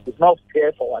 It's not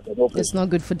fair for our democracy. It's not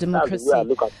good for democracy. That's the way I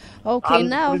look at it. Okay, and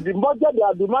now the budget they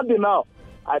are demanding now,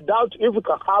 I doubt if we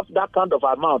can have that kind of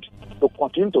amount to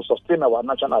continue to sustain our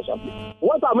National Assembly.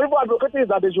 What I'm even advocating is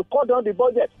that they should cut down the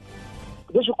budget.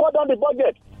 They should cut down the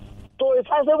budget to a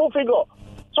sizable figure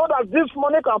so that this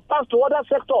money can pass to other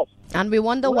sectors. And we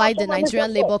wonder why the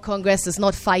Nigerian Labour Congress is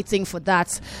not fighting for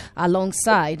that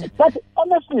alongside. But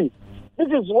honestly, this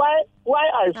is why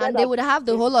I said and they would have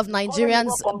the whole of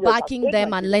Nigerians backing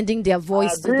them and lending their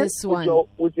voice to this one.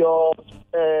 With your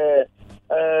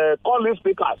calling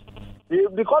speakers.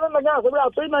 The calling Nigerians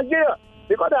are saying Nigeria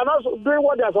because they are not doing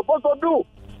what they are supposed to do.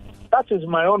 That is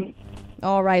my own.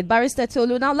 All right, Barrister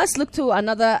Tolu. Now let's look to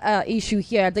another issue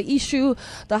here.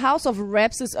 The House of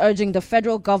Reps is urging the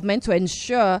federal government to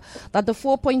ensure that the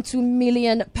 £4.2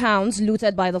 million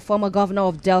looted by the former governor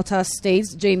of Delta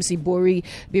State, James Ibori,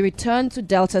 be returned to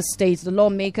Delta State.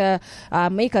 The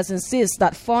makers insist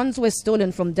that funds were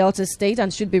stolen from Delta State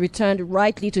and should be returned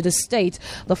rightly to the state.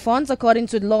 The funds, according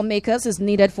to the lawmakers, is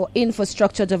needed for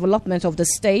infrastructure development of the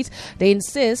state. They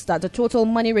insist that the total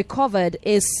money recovered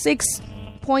is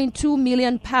 £6.2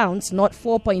 million, not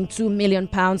 £4.2 million,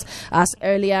 as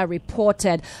earlier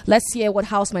reported. Let's hear what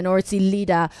House Minority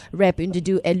Leader Rep.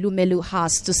 Ndudu Elumelu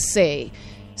has to say.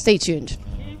 Stay tuned.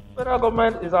 The federal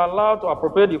government is allowed to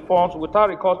appropriate the funds without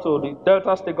recourse to the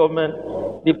Delta State government.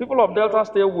 The people of Delta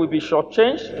State will be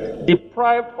shortchanged,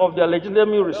 deprived of their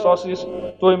legitimate resources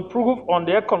to improve on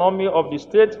the economy of the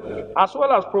state, as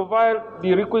well as provide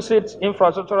the requisite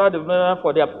infrastructural development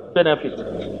for their benefit.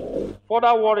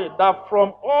 Further worried that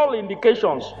from all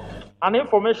indications and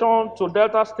information to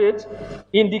Delta State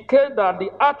indicate that the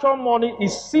actual money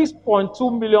is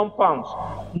 £6.2 million,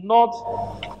 not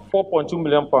 £4.2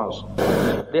 million.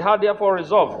 They have therefore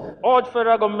resolved urge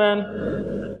federal government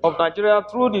of Nigeria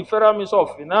through the Federal Minister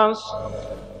of Finance,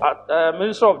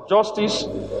 Minister of Justice,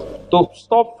 to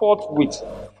stop forthwith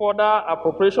further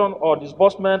appropriation or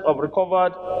disbursement of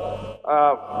recovered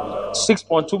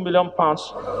 £6.2 million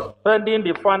pending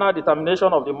the final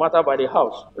determination of the matter by the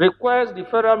House. Request the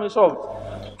Federal Minister of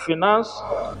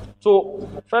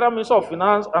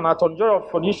Finance and Attorney General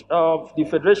of the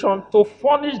Federation to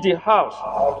furnish the House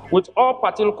with all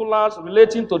particulars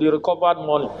relating to the recovered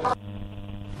money.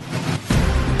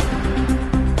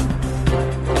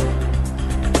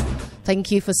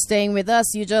 Thank you for staying with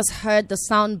us. You just heard the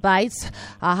sound bites.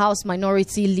 Our House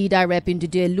Minority Leader Rep.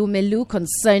 Ndudu Elumelu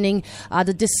concerning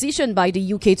the decision by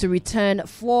the UK to return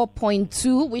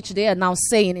 4.2, which they are now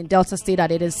saying in Delta State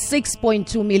that it is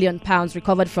 £6.2 million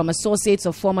recovered from associates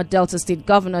of former Delta State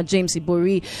Governor James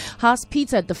Ibori, has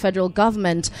pitted the federal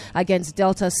government against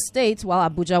Delta State. While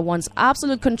Abuja wants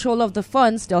absolute control of the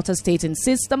funds, Delta State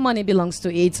insists the money belongs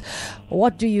to it.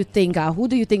 What do you think? Who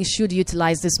do you think should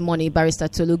utilize this money, Barrister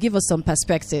Tolu? Give us some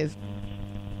perspective.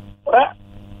 Well,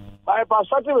 my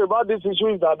perspective about this issue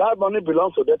is that money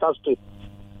belongs to Delta State.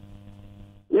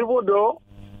 Even though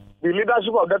the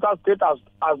leadership of Delta State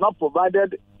has not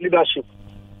provided leadership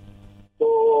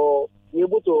to be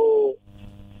able to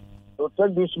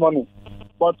take this money.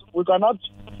 But we cannot,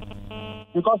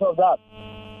 because of that,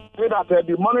 say that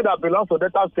the money that belongs to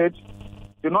Delta State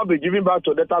will not be given back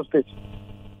to Delta State.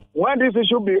 When this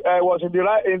issue was in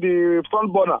the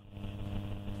front burner,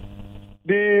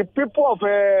 the people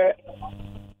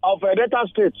of Delta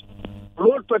State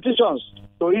wrote petitions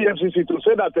to EFCC to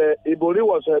say that Ibori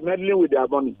was meddling with their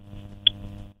money.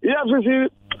 EFCC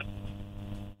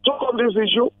took up this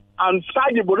issue and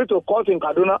charged Ibori to court in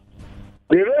Kaduna.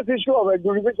 They raised the issue of a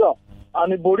jurisdiction,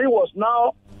 and Ibori was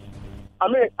now,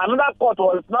 another court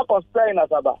was now conspiring in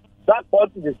Asaba. That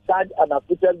court discharged and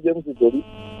acquitted James Ibori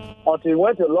until he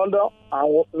went to London,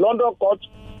 and London court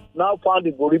now found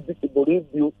Ibori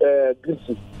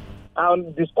guilty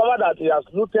and discovered that he has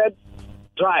looted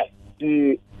dry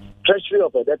the treasury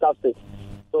of the Delta State.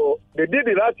 So they did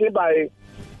the right thing by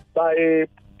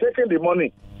taking the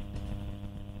money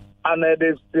and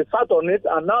they sat on it,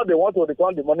 and now they want to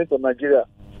return the money to Nigeria.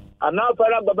 And now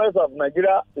federal government of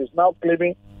Nigeria is now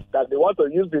claiming that they want to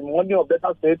use the money of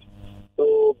Delta State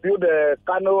to build a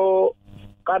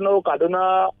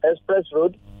Kano-Kaduna Express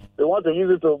Road. They want to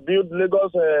use it to build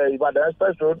Lagos-Ibadan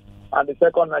Express Road and the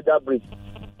second Niger Bridge.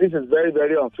 This is very,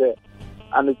 very unfair.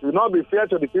 And it will not be fair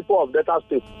to the people of Delta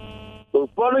State. To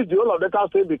punish the whole of Delta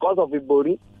State because of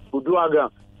Ibori, Uduagan,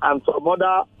 and some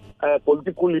other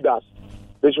political leaders.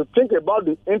 They should think about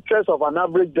the interests of an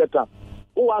average Delta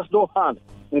who has no hand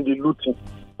in the looting.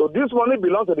 So this money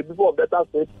belongs to the people of Delta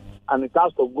State, and it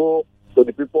has to go to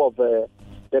the people of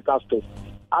Delta State.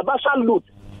 Abacha loot.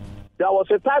 There was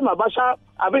a time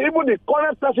even the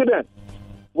current president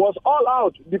was all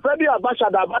out defending Abacha,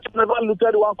 that Abacha never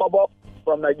looted one kobo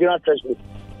from Nigerian treasury.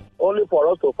 Only for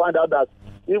us to find out that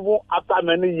even after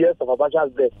many years of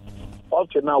Abacha's death, up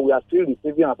to now we are still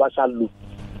receiving Abacha loot.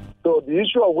 So the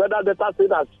issue of whether Delta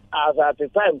State, as at the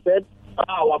time said,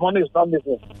 our money is not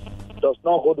missing, does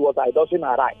not hold water. It doesn't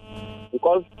arise,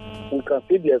 because we can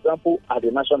see the example at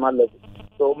the national level.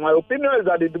 So my opinion is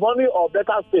that the money of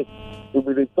Delta State will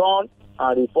be returned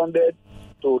and refunded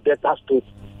to Delta State,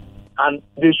 and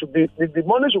they should be the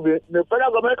money should be, the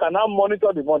federal government can now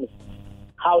monitor the money,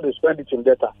 how they spend it in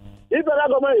Delta. If the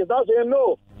federal government is now saying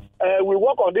no, we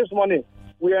work on this money,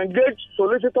 we engage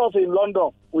solicitors in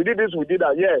London, we did this, we did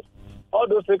that, yes, all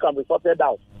those things can be sorted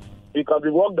out. It can be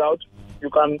worked out. You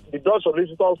can deduct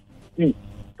solicitors fee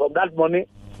from that money,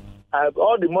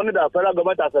 all the money that the federal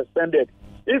government has expended.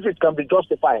 If it can be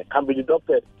justified, can be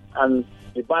deducted, and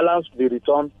the balance be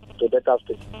returned to Delta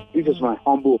State. This is my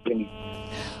humble opinion.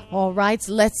 All right,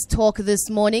 let's talk this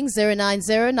morning.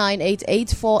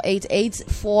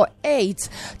 090-988-48848.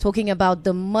 Talking about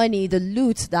the money, the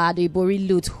loot, the Adibori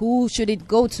loot. Who should it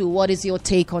go to? What is your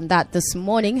take on that this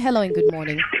morning? Hello and good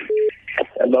morning.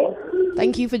 Hello.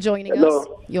 Thank you for joining us.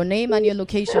 Your name and your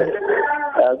location.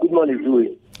 Good morning,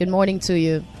 Julie. Good morning to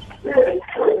you.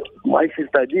 My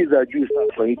sister, this is a Jew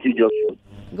from ET Junction.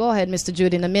 Go ahead, Mr.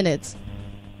 Jude, in a minute.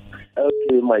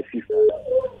 Okay, my sister.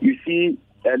 You see,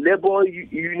 labor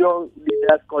union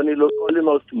leaders calling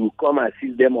us to come and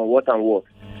assist them on what and what.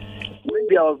 When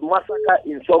there was massacre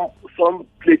in some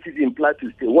places in Plateau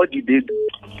State, what did they do?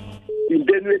 In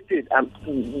Benue State, and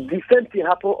the same thing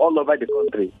happened all over the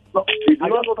country. They do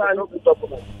not stand.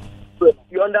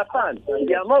 You understand?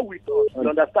 They are not with us. You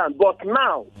understand? But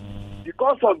now,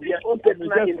 because of their own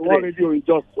personal interest.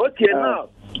 Okay, now,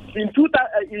 in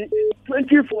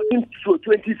 2014 to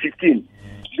 2015,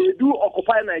 they do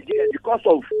occupy Nigeria because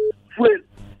of fuel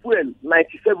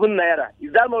 97 naira.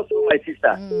 Is that not so, my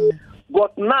sister?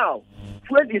 But now,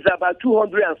 fuel is about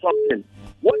 200 and something.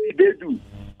 What did they do?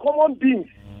 Common beans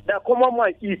that common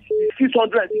man eats is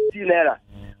 650 naira.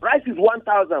 Rice is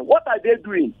 1,000. What are they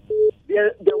doing?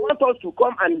 They want us to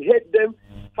come and help them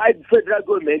fight the federal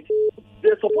government.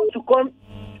 They're supposed to come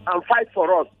and fight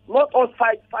for us, not us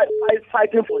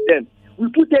fighting for them. We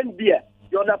put them there.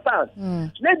 You understand?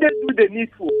 Let them do the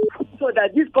needful so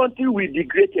that this country will be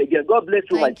great again. God bless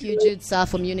you. Thank you, Jude Sir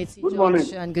from Unity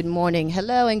Junction. Good morning.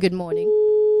 Hello and good morning.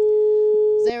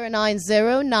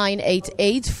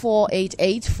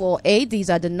 090-988-48848. These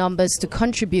are the numbers to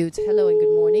contribute. Hello and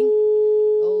good morning.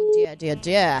 Oh dear.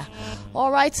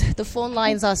 All right, the phone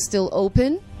lines are still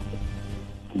open.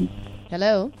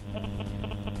 Hello.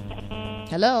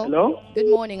 Hello. Good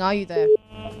morning. Are you there?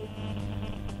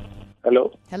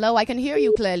 Hello. Hello. I can hear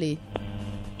you clearly.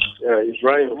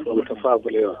 Ibrahim from Tafawa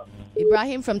Balewa.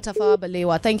 Ibrahim from Tafawa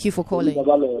Balewa. Thank you for calling.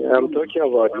 I'm talking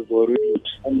about the Borut.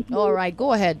 All right.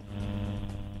 Go ahead.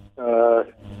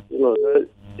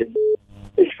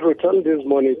 They should return this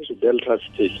money to Delta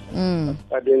State.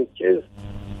 But in case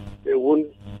they don't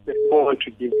want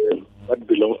to give them what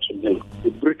belongs to them, the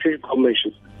British government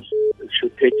should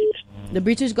take it. The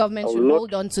British government should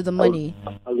hold on to the money.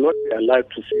 I'll not be allowed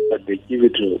to see that they give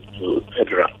it to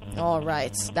federal. All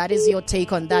right. That is your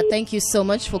take on that. Thank you so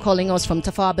much for calling us from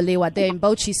Tafawa Balewa there in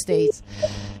Bauchi State.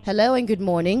 Hello and good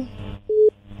morning.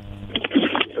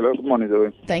 Hello, good morning,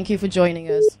 Zoe. Thank you for joining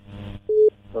us.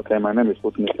 Okay, my name is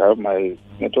Putin. I hope my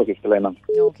network is clear now.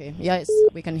 Okay, yes,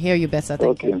 we can hear you better.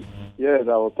 Thank you. Yes,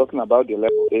 I was talking about the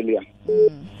labor earlier.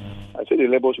 I said the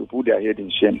labor should put their head in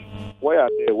shame. Why are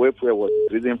they where fuel was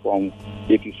increasing from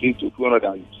 86 to 200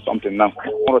 and something now?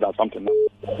 100 and something now.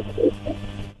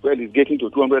 Well, it's getting to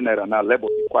 200 naira now. Labor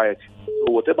is quiet.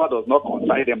 So whatever does not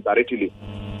concern them directly,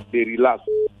 they relax.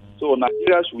 So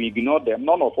Nigeria should ignore them.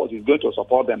 None of us is going to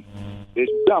support them. They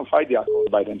should go and fight their cause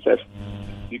by themselves.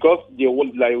 Because they will,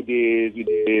 like the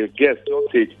guest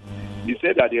just said, they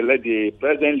said that they let the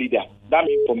present leader. That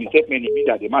means from the statement, it means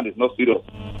that the man is not serious.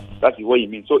 That is what he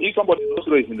means. So if somebody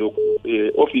also is in the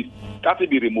office, can't he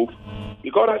be removed?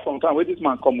 Because right from time when this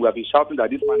man come, we have been shouting that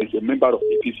this man is a member of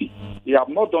APC. He have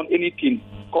not done anything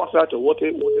contrary to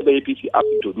whatever APC asked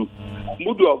him to do.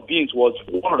 Mudu of beans was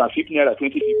 150 naira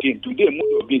 2015. Today,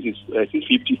 mudu of beans is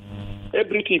 650.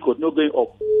 Everything could not go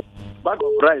up. Bag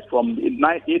of rice from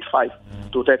 985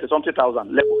 to 30-something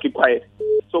thousand. Let keep quiet.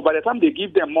 So by the time they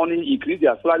give them money, increase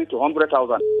their salary to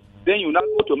 100,000. Then you now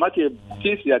go to market,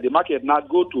 since the market now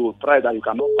go to price that you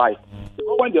cannot buy.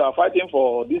 Because when they are fighting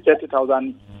for this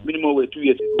 30,000 minimum wage 2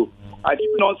 years ago, I keep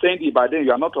on saying it, by then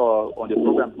you are not on the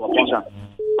program for function.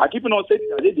 I keep on saying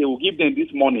that they will give them this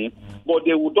money, but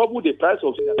they will double the price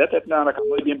of it. That 30,000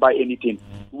 cannot even buy anything.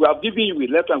 We are giving you with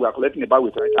left hand, we are collecting the back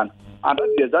with right hand. And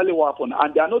that's exactly what happened.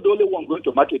 And they are not the only one going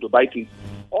to market to buy things.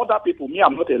 Other people, me,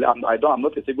 I'm not a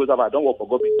civil servant. I don't work for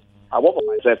government. I work for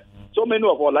myself. So many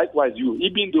of us, likewise you,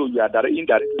 even though you are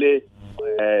indirectly,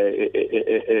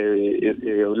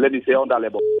 let me say, under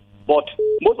labor. But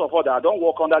most of us that don't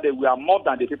work under them, we are more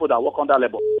than the people that work under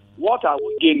labor. What are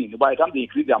we gaining by the time they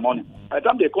increase their money? By the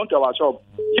time they come to our shop,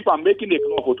 if I'm making a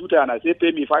cloth for 2,000 and I say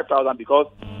pay me 5,000 because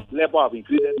labor have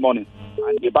increased money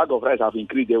and the bag of rice have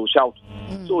increased, they will shout.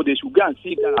 So they should go and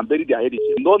sit down and bury their head.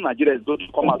 No Nigeria is going to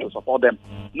come out to support them.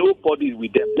 Nobody is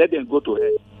with them. Let them go to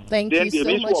hell. Thank then you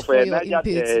the so much for your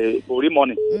input. Bori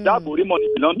money. That Bori money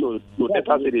belongs to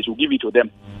Delta State. They should give it to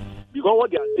them. Because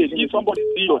what they are saying, if somebody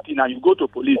see your thing and you go to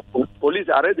police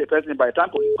arrest the person. By the time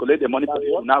police collect the money, police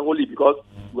will now hold it because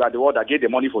we are the one that get the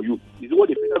money for you. This is what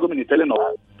the federal government is telling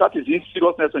us. That is in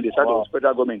seriousness on the side of the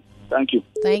federal government. Thank you.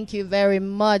 Thank you very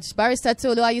much. Barrister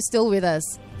Tolu, are you still with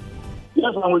us?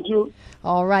 Yes, I'm with you.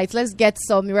 All right, let's get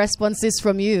some responses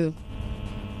from you.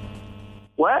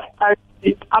 Well, I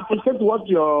appreciate what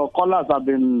your callers have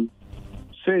been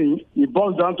saying. It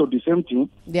boils down to the same thing.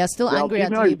 They are still angry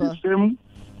at Labour.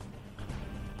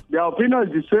 Their opinion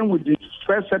is the same with the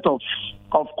first set of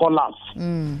callers.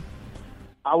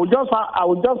 I would just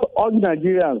urge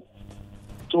Nigerians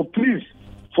to please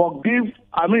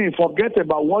forget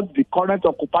about what the current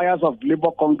occupiers of the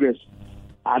Labour Congress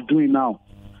are doing now.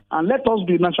 And let us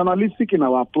be nationalistic in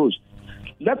our approach.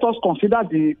 Let us consider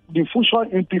the future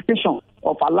implication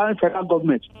of allowing federal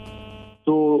government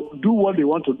to do what they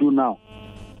want to do now.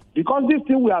 Because this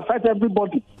thing will affect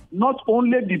everybody, not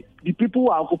only the people who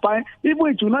are occupying, even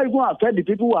it will not even affect the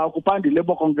people who are occupying the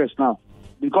Labour Congress now.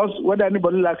 Because whether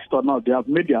anybody likes it or not, they have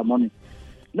made their money.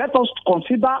 Let us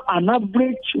consider an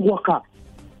average worker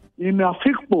in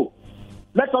Afikpo.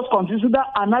 Let us consider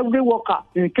an average worker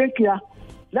in Kekia.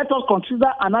 Let us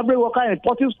consider an average worker in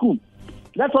Porting School.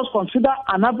 Let us consider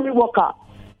an average worker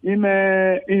in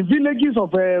villages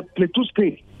of Plateau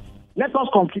State. Let us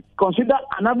consider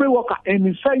an average worker in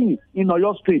Iseyin in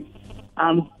Oyo State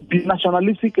and be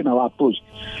nationalistic in our approach.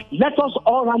 Let us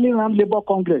all rally around Labour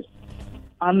Congress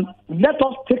and let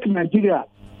us take Nigeria.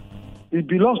 It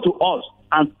belongs to us,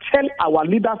 and tell our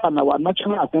leaders and our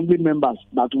National Assembly members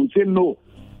that we say no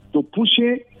to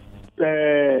pushing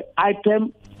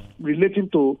item relating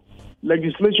to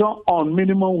legislation on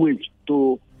minimum wage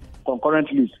to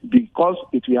concurrent list, because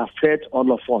it will affect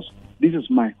all of us. This is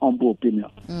my humble opinion.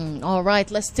 All right,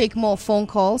 let's take more phone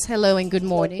calls. Hello and good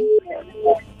morning.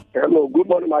 Hello, good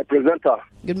morning, my presenter.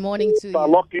 Good morning to you.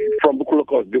 Lucky from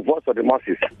Bukuloko, the voice of the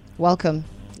masses. Welcome.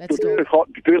 Let's go. It's hot.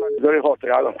 The line is very hot.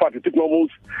 In fact, it took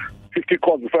almost 50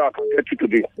 calls before I can get you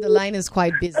today. The line is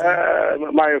quite busy.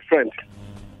 My friend,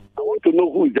 I want to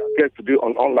know who is their guest today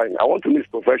online. I want to know his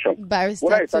profession.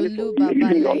 Barrister Tolu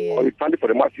Babale. Or he's standing for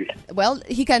the masses. Well,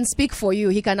 he can speak for you.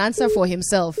 He can answer for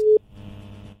himself.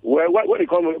 Well, when he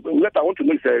comes, I want to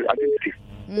know his identity.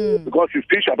 Because his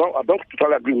speech, I don't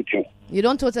totally agree with him. You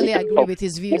don't totally agree with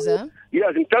his views, huh?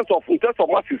 Yes, in terms of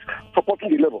masses supporting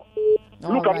the level.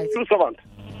 Look at the civil servant.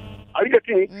 Are you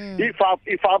getting me? If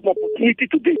I have an opportunity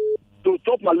today to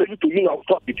stop my levy to you, I'll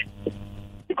stop it.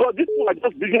 Because these people are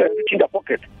just building everything in their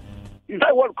pocket. Is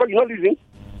that what you're not listening?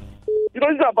 You know,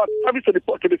 it's about service to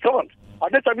the servant. Are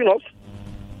they serving us?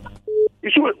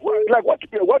 You should, like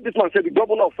what this man said, the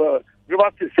governor of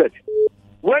Rivers State said.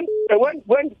 When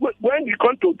you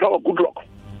come to good luck,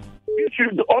 this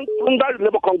is under the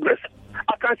Labour Congress.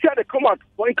 I can see how they come out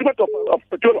for increment of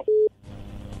petroleum.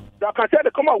 I can see how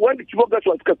they come out when the chief of gas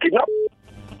was kidnapped.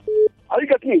 Are you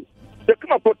getting me? They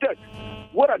come and protest.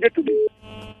 What are they today?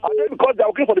 Are they because they're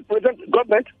working for the present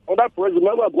government or that President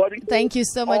Buhari? Thank you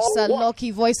so much, Sir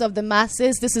Lucky, voice of the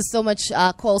masses. This is so much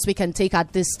calls we can take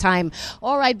at this time.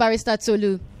 All right, Barrister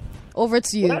Tolu, over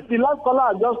to you. Well, the last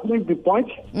caller has just missed the point.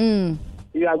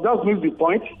 He has just missed the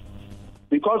point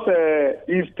because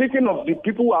he's speaking of the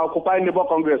people who are occupying Labour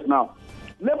Congress now.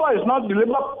 Labour is not, the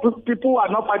Labour people are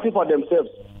not fighting for themselves.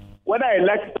 whether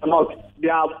elected or not, they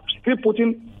are still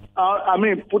putting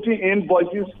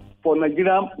invoices for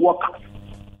Nigerian workers.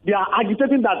 They are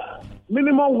agitating that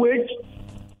minimum wage,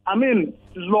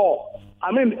 law,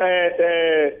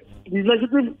 the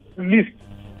legislative list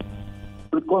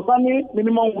concerning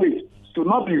minimum wage should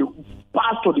not be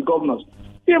passed to the governors.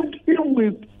 If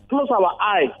we close our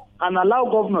eye and allow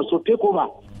governors to take over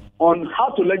on how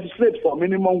to legislate for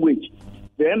minimum wage,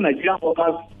 then Nigerian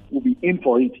workers will be in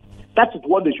for it. That is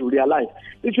what they should realize.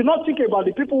 They should not think about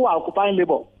the people who are occupying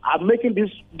labor. I'm making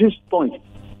this point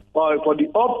for the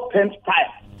up-10th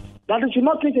time. That they should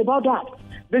not think about that.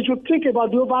 They should think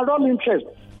about the overall interest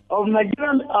of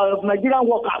Nigerian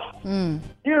workers,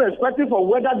 irrespective of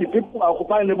whether the people who are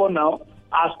occupying labor now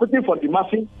are speaking for the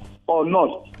masses or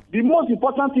not. The most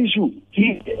important issue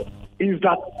here is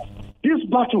that this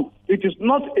battle, it is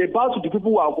not about the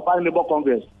people who are occupying Labour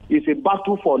Congress. It's a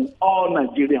battle for all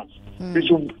Nigerians. They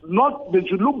should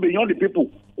look beyond the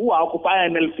people who are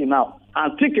occupying NLC now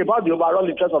and think about the overall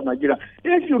interest of Nigeria.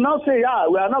 If you now say,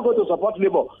 we are not going to support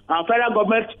Labour, and federal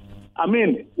government,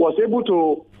 was able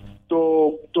to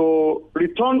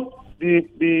return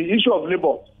the issue of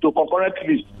Labour to concurrent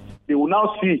list, they will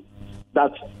now see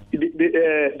that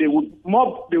they will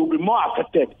be more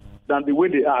affected than the way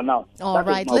they are now. All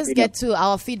right, let's get to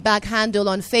our feedback handle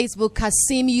on Facebook.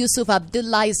 Kasim Yusuf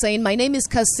Abdullah is saying, my name is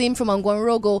Kasim from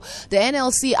Angwanrogo. The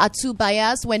NLC are too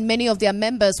biased. When many of their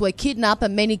members were kidnapped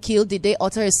and many killed, did they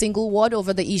utter a single word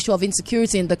over the issue of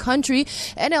insecurity in the country?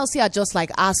 NLC are just like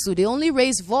ASU. They only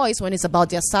raise voice when it's about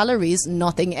their salaries,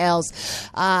 nothing else.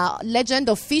 Legend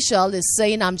Official is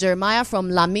saying, I'm Jeremiah from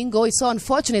Lamingo. It's so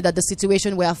unfortunate that the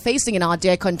situation we are facing in our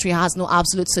dear country has no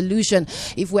absolute solution.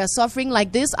 If we are suffering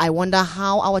like this, I wonder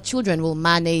how our children will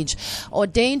manage.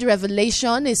 Ordained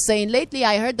Revelation is saying, lately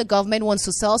I heard the government wants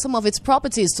to sell some of its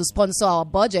properties to sponsor our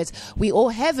budget. We owe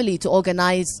heavily to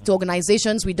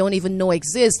organizations we don't even know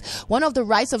exist. One of the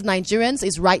rights of Nigerians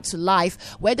is right to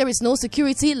life. Where there is no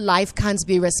security, life can't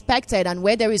be respected. And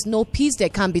where there is no peace, there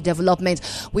can be development.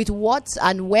 With what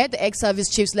and where the ex-service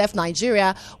chiefs left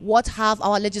Nigeria, what have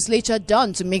our legislature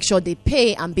done to make sure they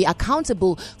pay and be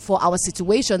accountable for our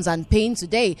situations and pain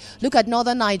today? Look at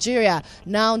Northern Nigeria.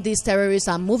 Now these terrorists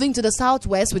are moving to the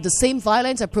southwest with the same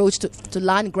violent approach to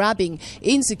land grabbing,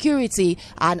 insecurity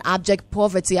and abject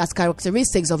poverty as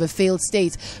characteristics of a failed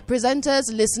state.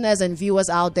 Presenters, listeners and viewers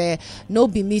out there, no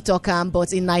be me talking,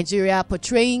 but in Nigeria,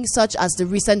 portraying such as the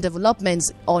recent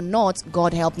developments or not,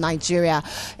 God help Nigeria.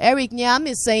 Eric Nyam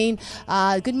is saying,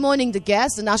 good morning, the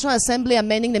guests. The National Assembly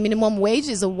amending the minimum wage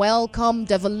is a welcome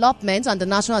development, and the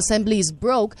National Assembly is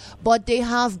broke, but they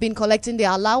have been collecting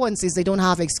their allowances. They don't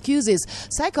have excuses.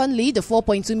 Secondly, the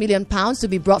 £4.2 million to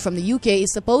be brought from the UK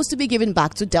is supposed to be given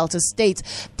back to Delta State.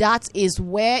 That is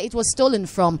where it was stolen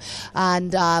from.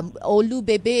 And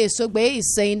Olubebe Esogbe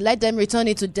is saying, let them return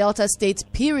it to Delta State,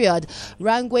 period.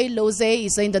 Rangwe Loze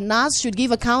is saying the NAS should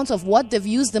give account of what they've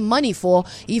used the money for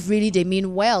if really they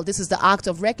mean well. This is the act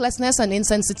of recklessness and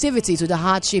insensitivity to the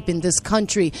hardship in this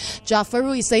country.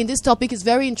 Jafaru is saying this topic is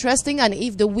very interesting, and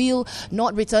if they will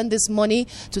not return this money,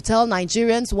 to tell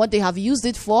Nigerians what they have used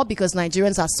it for, because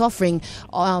Nigerians are suffering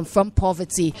from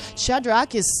poverty.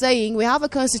 Shadrach is saying we have a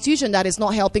constitution that is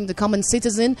not helping the common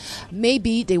citizen.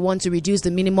 Maybe they want to reduce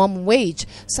the minimum wage.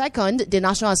 Second, the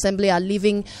National Assembly are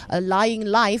living a lying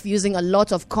life using a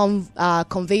lot of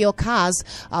conveyor cars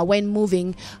when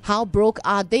moving. How broke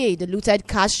are they? The looted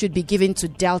cash should be given to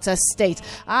Delta State.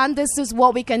 And this is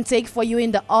what we can take for you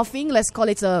in the offing. Let's call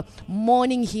it a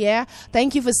morning here.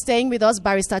 Thank you for staying with us,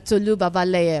 Barrister Tolu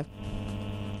Babaleye.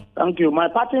 Thank you. My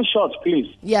parting shot,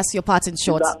 please. Yes, your parting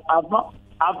shot. I've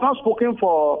not spoken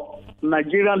for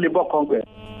Nigerian Labour Congress.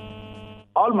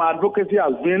 All my advocacy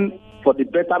has been for the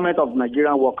betterment of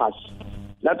Nigerian workers.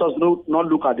 Let us not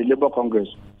look at the Labour Congress.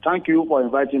 Thank you for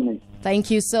inviting me.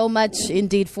 Thank you so much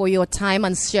indeed for your time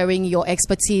and sharing your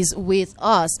expertise with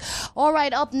us. All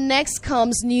right, up next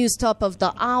comes News Top of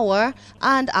the Hour,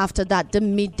 and after that, the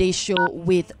Midday Show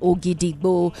with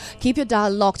Ogidigbo. Keep your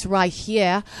dial locked right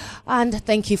here, and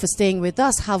thank you for staying with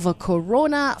us. Have a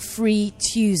corona-free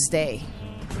Tuesday.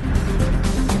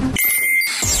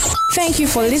 Thank you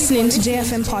for listening to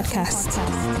JFM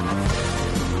Podcast.